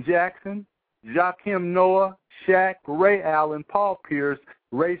 Steven Jackson, Joakim Noah, Shaq, Ray Allen, Paul Pierce,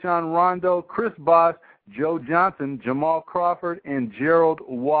 Rajon Rondo, Chris Bosh, Joe Johnson, Jamal Crawford, and Gerald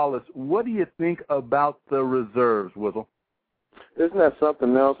Wallace. What do you think about the reserves, Wizzle? Isn't that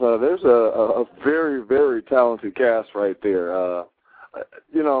something else? There's a very, very talented cast right there.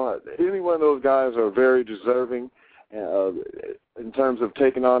 Any one of those guys are very deserving in terms of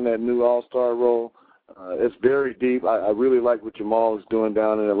taking on that new all-star role. It's very deep. I really like what Jamal is doing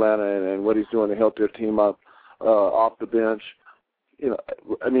down in Atlanta and what he's doing to help their team up off the bench.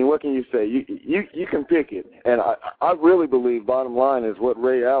 What can you say? You can pick it. And I really believe, bottom line, is what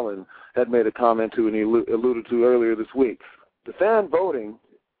Ray Allen had made a comment to and he alluded to earlier this week. The fan voting,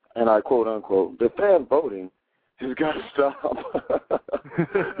 and I quote, unquote, the fan voting has got to stop.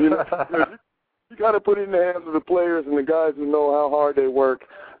 You got to put it in the hands of the players and the guys who know how hard they work,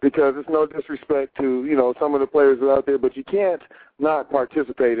 because it's no disrespect to, some of the players that are out there, but you can't not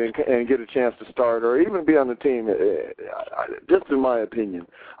participate and get a chance to start or even be on the team, just in my opinion.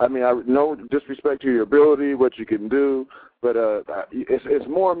 No disrespect to your ability, what you can do, but it's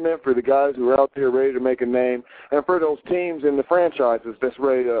more meant for the guys who are out there ready to make a name and for those teams and the franchises that's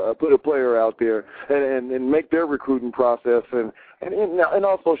ready to put a player out there and make their recruiting process and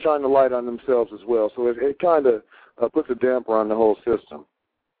also shine the light on themselves as well. So it kind of puts a damper on the whole system.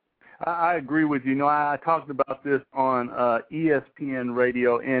 I agree with you. I talked about this on ESPN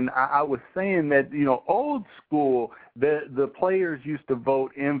radio, and I was saying that, old school, the players used to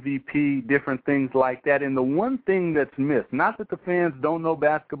vote MVP, different things like that. And the one thing that's missed, not that the fans don't know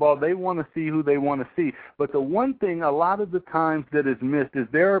basketball, they want to see who they want to see, but the one thing a lot of the times that is missed is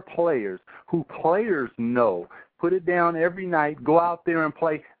there are players who players know, put it down every night, go out there and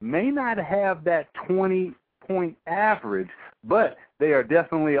play, may not have that 20-point average, but they are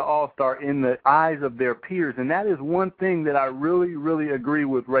definitely an all-star in the eyes of their peers. And that is one thing that I really, really agree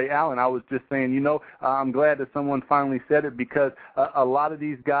with Ray Allen. I was just saying, I'm glad that someone finally said it, because a lot of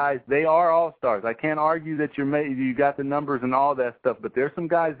these guys, they are all-stars. I can't argue that you got the numbers and all that stuff, but there's some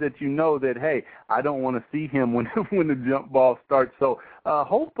guys that that, hey, I don't want to see him when the jump ball starts. So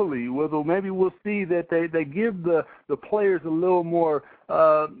hopefully, maybe we'll see that they give the players a little more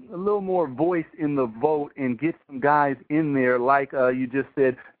voice in the vote and get some guys in there like you just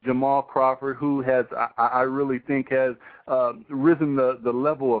said, Jamal Crawford, who has, I really think, has risen the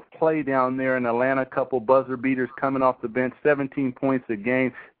level of play down there in Atlanta. A couple buzzer beaters coming off the bench, 17 points a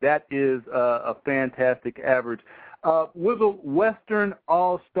game. That is a fantastic average. With the Western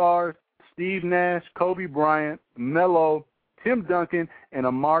All-Stars, Steve Nash, Kobe Bryant, Melo, Tim Duncan, and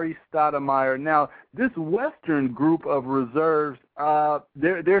Amari Stoudemire. Now, this Western group of reserves,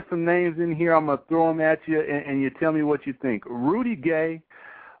 there's some names in here. I'm going to throw them at you, and you tell me what you think. Rudy Gay,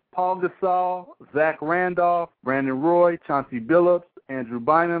 Paul Gasol, Zach Randolph, Brandon Roy, Chauncey Billups, Andrew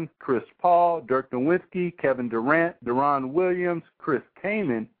Bynum, Chris Paul, Dirk Nowitzki, Kevin Durant, Deron Williams, Chris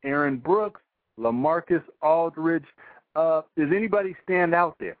Kaman, Aaron Brooks, LaMarcus Aldridge. Does anybody stand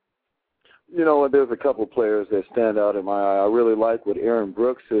out there? There's a couple of players that stand out in my eye. I really like what Aaron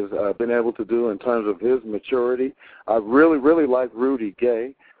Brooks has been able to do in terms of his maturity. I really, really like Rudy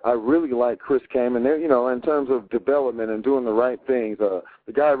Gay. I really like Chris Kaman. In terms of development and doing the right things, the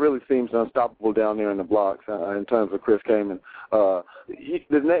guy really seems unstoppable down there in the blocks in terms of Chris Kaman. The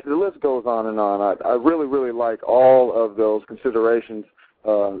list goes on and on. I really, really like all of those considerations.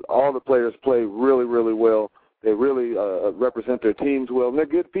 All the players play really, really well. They really represent their teams well, and they're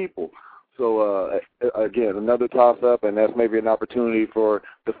good people. So, again, another toss-up, and that's maybe an opportunity for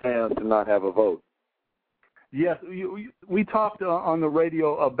the fans to not have a vote. Yes, we talked on the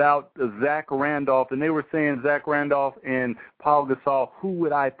radio about Zach Randolph, and they were saying Zach Randolph and Paul Gasol, who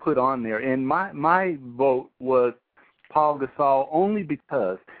would I put on there? And my vote was Paul Gasol only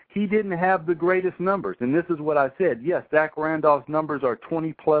because he didn't have the greatest numbers. And this is what I said. Yes, Zach Randolph's numbers are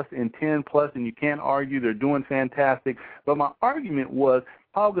 20-plus and 10-plus, and you can't argue they're doing fantastic. But my argument was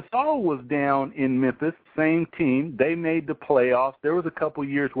Paul Gasol was down in Memphis, same team. They made the playoffs. There was a couple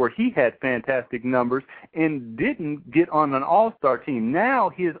years where he had fantastic numbers and didn't get on an all-star team. Now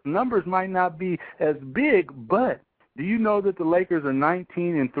his numbers might not be as big, but do you know that the Lakers are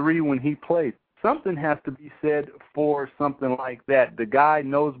 19-3 when he plays? something has to be said for something like that. The guy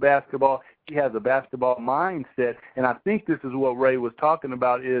knows basketball. He has a basketball mindset, and I think this is what Ray was talking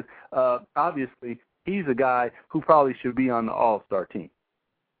about is obviously he's a guy who probably should be on the All-Star team.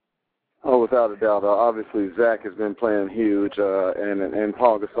 Oh, without a doubt. Obviously, Zach has been playing huge, and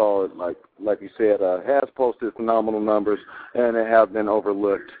Paul Gasol, like you said, has posted phenomenal numbers, and they have been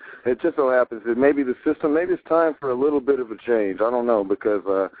overlooked. It just so happens that maybe the system, maybe it's time for a little bit of a change. I don't know, because,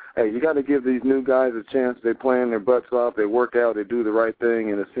 hey, you got to give these new guys a chance. They're playing their butts off. They work out. They do the right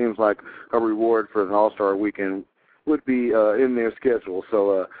thing, and it seems like a reward for an All-Star weekend would be in their schedule.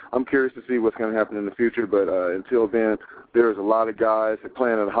 So I'm curious to see what's going to happen in the future, but until then, there's a lot of guys that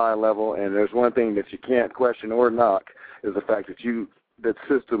playing at a high level, and there's one thing that you can't question or knock is the fact that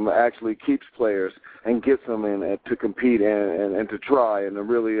system actually keeps players and gets them in to compete and to try and to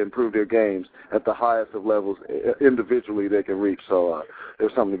really improve their games at the highest of levels individually they can reach. So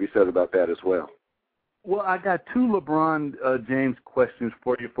there's something to be said about that as well. Well, I got two LeBron James questions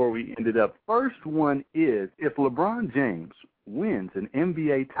for you before we end it up. First one is, if LeBron James wins an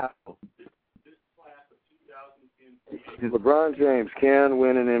NBA title, LeBron James can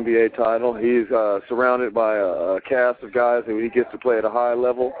win an NBA title. He's surrounded by a cast of guys who he gets to play at a high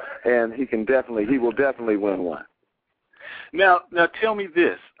level, and he will definitely win one. Now tell me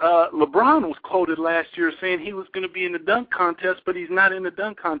this. LeBron was quoted last year saying he was going to be in the dunk contest, but he's not in the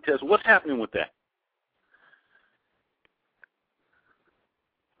dunk contest. What's happening with that?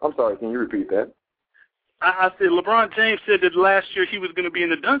 I'm sorry, can you repeat that? I said LeBron James said that last year he was going to be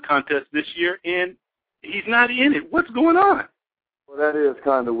in the dunk contest this year, and he's not in it. What's going on? Well, that is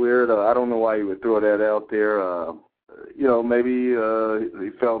kind of weird. I don't know why he would throw that out there. Maybe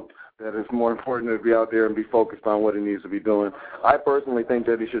he felt that it's more important to be out there and be focused on what he needs to be doing. I personally think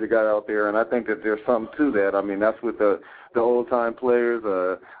that he should have got out there, and I think that there's something to that. I mean, that's what the old-time players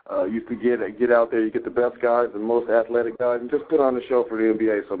used to get out there. You get the best guys and most athletic guys and just put on the show for the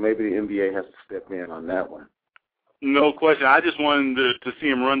NBA, so maybe the NBA has to step in on that one. No question. I just wanted to see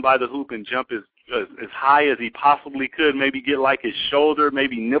him run by the hoop and jump as high as he possibly could, maybe get like his shoulder,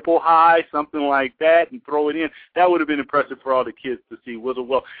 maybe nipple high, something like that, and throw it in. That would have been impressive for all the kids to see.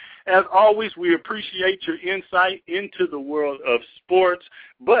 Well, as always, we appreciate your insight into the world of sports,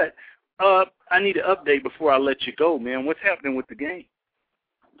 but I need an update before I let you go, man. What's happening with the game?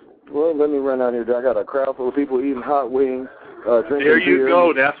 Well, let me run out here. I got a crowd full of people eating hot wings, drinking beer. There you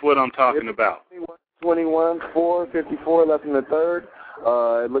go. That's what I'm talking about. 21-4, 54 left in the third.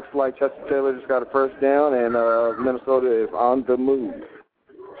 It looks like Chester Taylor just got a first down, and Minnesota is on the move.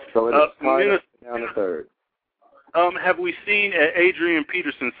 So it is down the third. Have we seen Adrian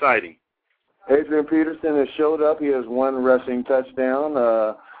Peterson sighting? Adrian Peterson has showed up. He has one rushing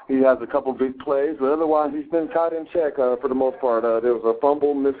touchdown. He has a couple big plays, but otherwise he's been caught in check for the most part. There was a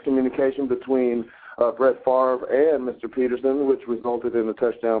fumble miscommunication between Brett Favre and Mr. Peterson, which resulted in a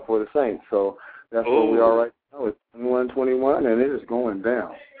touchdown for the Saints. So that's where we are right now. It's 21-21, and it is going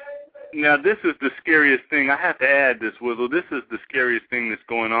down. Now, this is the scariest thing. I have to add this, Wizzle. This is the scariest thing that's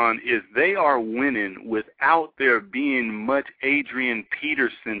going on is they are winning without there being much Adrian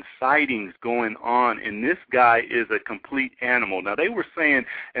Peterson sightings going on, and this guy is a complete animal. Now, they were saying,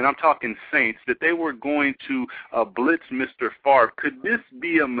 and I'm talking Saints, that they were going to blitz Mr. Favre. Could this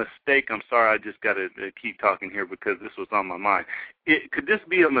be a mistake? I'm sorry, I just got to keep talking here because this was on my mind. Could this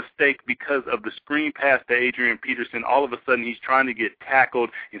be a mistake because of the screen pass to Adrian Peterson? All of a sudden, he's trying to get tackled.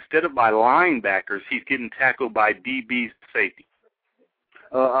 Instead of by linebackers, he's getting tackled by DB's safety.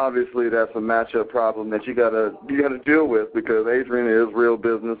 Obviously, that's a matchup problem that you gotta deal with because Adrian is real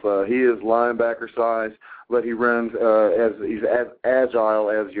business. He is linebacker size, but he runs he's as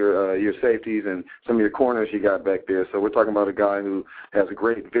agile as your safeties and some of your corners you got back there. So we're talking about a guy who has a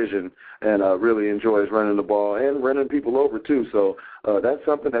great vision and really enjoys running the ball and running people over too. So that's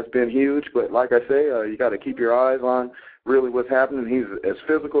something that's been huge. But like I say, you got to keep your eyes on really what's happening. He's as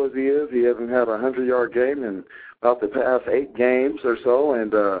physical as he is. He hasn't had a 100-yard game in about the past 8 games or so,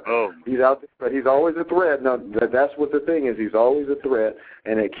 and he's out there, but he's always a threat. Now, that's what the thing is. He's always a threat,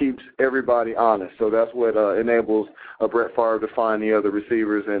 and it keeps everybody honest. So that's what enables Brett Favre to find the other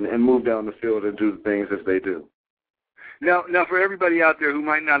receivers and move down the field and do the things as they do. Now, for everybody out there who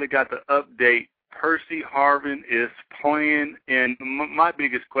might not have got the update, Percy Harvin is playing, and my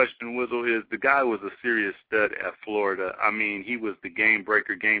biggest question, Wizzle, is the guy was a serious stud at Florida. I mean, he was the game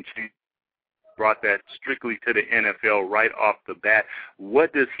breaker, game changer. Brought that strictly to the NFL right off the bat.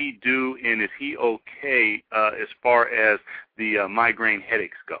 What does he do, and is he okay as far as the migraine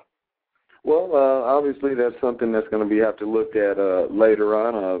headaches go? Well, obviously that's something that's going to be have to look at later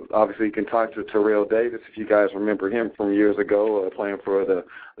on. Obviously, you can talk to Terrell Davis if you guys remember him from years ago playing for the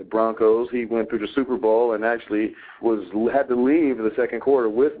Broncos. He went through the Super Bowl and actually had to leave the second quarter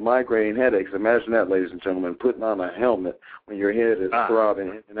with migraine headaches. Imagine that, ladies and gentlemen, putting on a helmet when your head is throbbing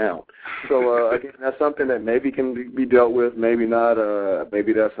in and out. So again, that's something that maybe can be dealt with, maybe not.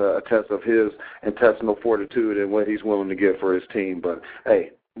 Maybe that's a test of his intestinal fortitude and what he's willing to give for his team. But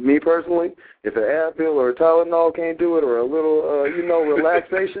hey. Me personally, if an Advil or a Tylenol can't do it or a little,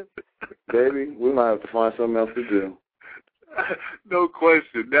 relaxation, baby, we might have to find something else to do. No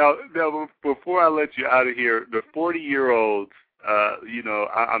question. Now, before I let you out of here, the 40-year-olds,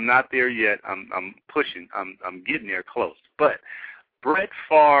 I'm not there yet. I'm pushing. I'm getting there close. But Brett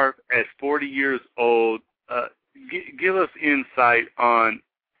Favre at 40 years old, give us insight on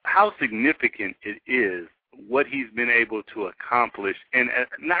how significant it is what he's been able to accomplish, and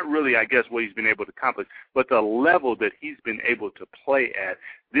not really, I guess, what he's been able to accomplish, but the level that he's been able to play at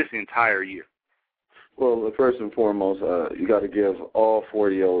this entire year. Well, first and foremost, you got to give all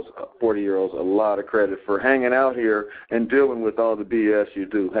 40-year-olds a lot of credit for hanging out here and dealing with all the BS you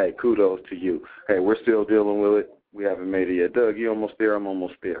do. Hey, kudos to you. Hey, we're still dealing with it. We haven't made it yet. Doug, you almost there? I'm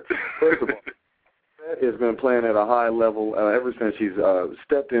almost there. First of all, has been playing at a high level ever since he's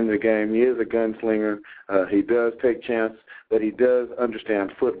stepped into the game. He is a gunslinger. He does take chances, but he does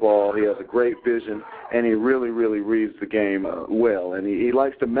understand football. He has a great vision, and he really, really reads the game well. And he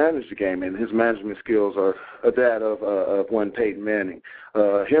likes to manage the game, and his management skills are that of one Peyton Manning.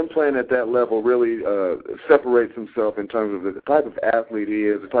 Him playing at that level really separates himself in terms of the type of athlete he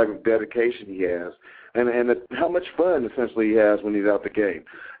is, the type of dedication he has, and how much fun essentially he has when he's out the game,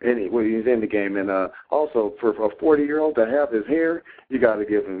 and when he's in the game. And also for a 40-year-old to have his hair, you got to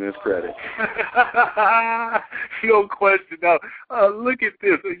give him this credit. No question. Now, look at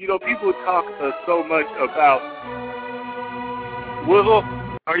this. People talk so much about Wizzle.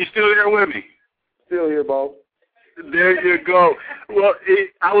 Are you still there with me? Still here, Bob. There you go. Well,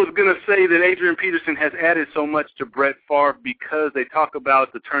 I was going to say that Adrian Peterson has added so much to Brett Favre because they talk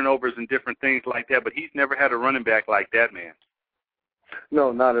about the turnovers and different things like that, but he's never had a running back like that, man.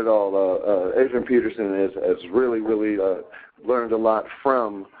 No, not at all. Adrian Peterson has really, really learned a lot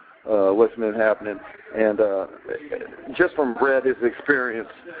from what's been happening. And just from Brett, his experience,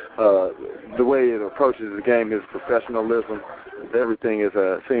 the way it approaches the game, his professionalism, everything is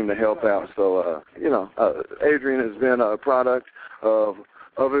seemed to help out. So, Adrian has been a product of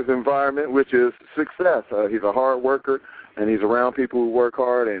his environment, which is success. He's a hard worker, and he's around people who work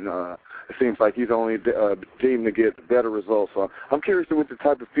hard, and it seems like he's only deemed to get better results. So I'm curious to what the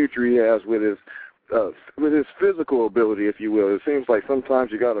type of future he has with his physical ability, if you will. It seems like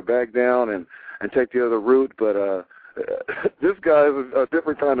sometimes you got to back down and take the other route, but this guy is a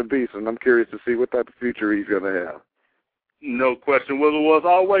different kind of beast, and I'm curious to see what type of future he's going to have. No question. Well, as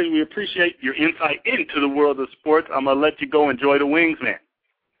always, we appreciate your insight into the world of sports. I'm going to let you go enjoy the wings, man.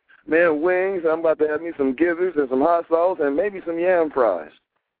 Man, wings, I'm about to have me some gizzards and some hot sauce and maybe some yam fries.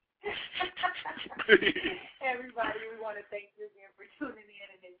 Everybody, we want to thank you again for tuning in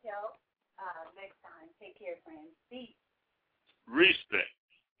and until next time. Take care, friends. Peace. Respect.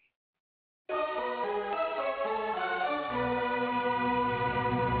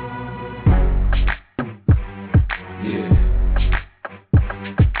 Yeah.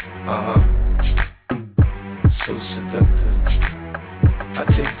 So seductive. I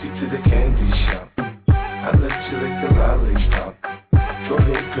take you to the candy shop. I let you lick the lollipop. Go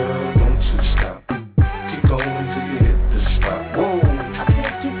ahead, girl, don't you stop. Keep going till you hit the spot. Whoa. I'll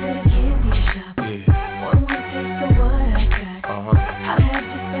take you to the candy shop. Yeah. One more taste of what I got. I'll have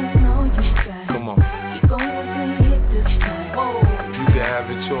you spending all you got. Come on. Keep going till you hit the spot. Whoa. You can have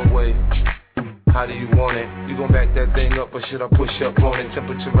it your way. How do you want it? You gon' back that thing up or should I push up on it?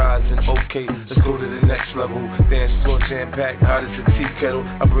 Temperature rising, okay, let's go to the next level. Dance floor jam-packed, hot as a tea kettle.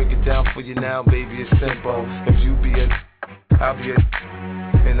 I break it down for you now, baby, it's simple. If you be I'll be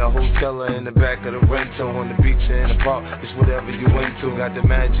in a hotel or in the back of the rental, on the beach or in the park, it's whatever you into. Got the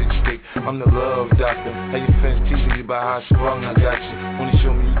magic stick, I'm the love doctor. How your friends teasing you about how strong I got you. Wanna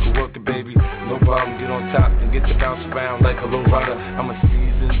show me you can work it, baby? No problem, get on top and get to bounce around like a low rider. I'm a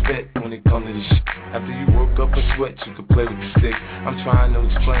seasoned vet when it comes to this shit. After you work up a sweat, you can play with the stick. I'm trying to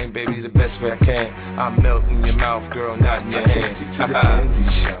explain, baby, the best way I can. I melt in your mouth, girl, not in your hand. Take you to the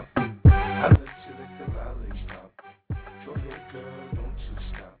candy shop. I let you lick the lollipop. Go ahead, girl, don't you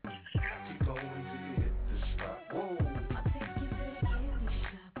stop. Keep going till you hit the spot. Whoa. I'll take you to the candy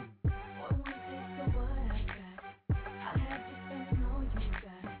shop. One more taste of what I got. I'll have you spending all you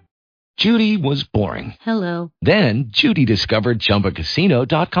got. Judy was boring. Hello. Then Judy discovered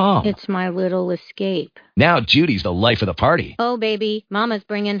ChumbaCasino.com. It's my little escape. Now Judy's the life of the party. Oh, baby, mama's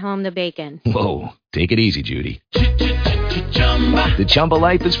bringing home the bacon. Whoa, take it easy, Judy. The Chumba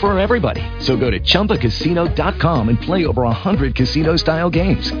life is for everybody. So go to ChumbaCasino.com and play over 100 casino-style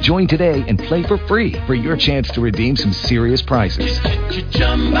games. Join today and play for free for your chance to redeem some serious prizes.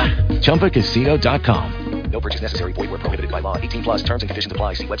 ChumbaCasino.com. No purchase necessary. Void where prohibited by law. 18 plus terms and conditions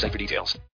apply. See website for details.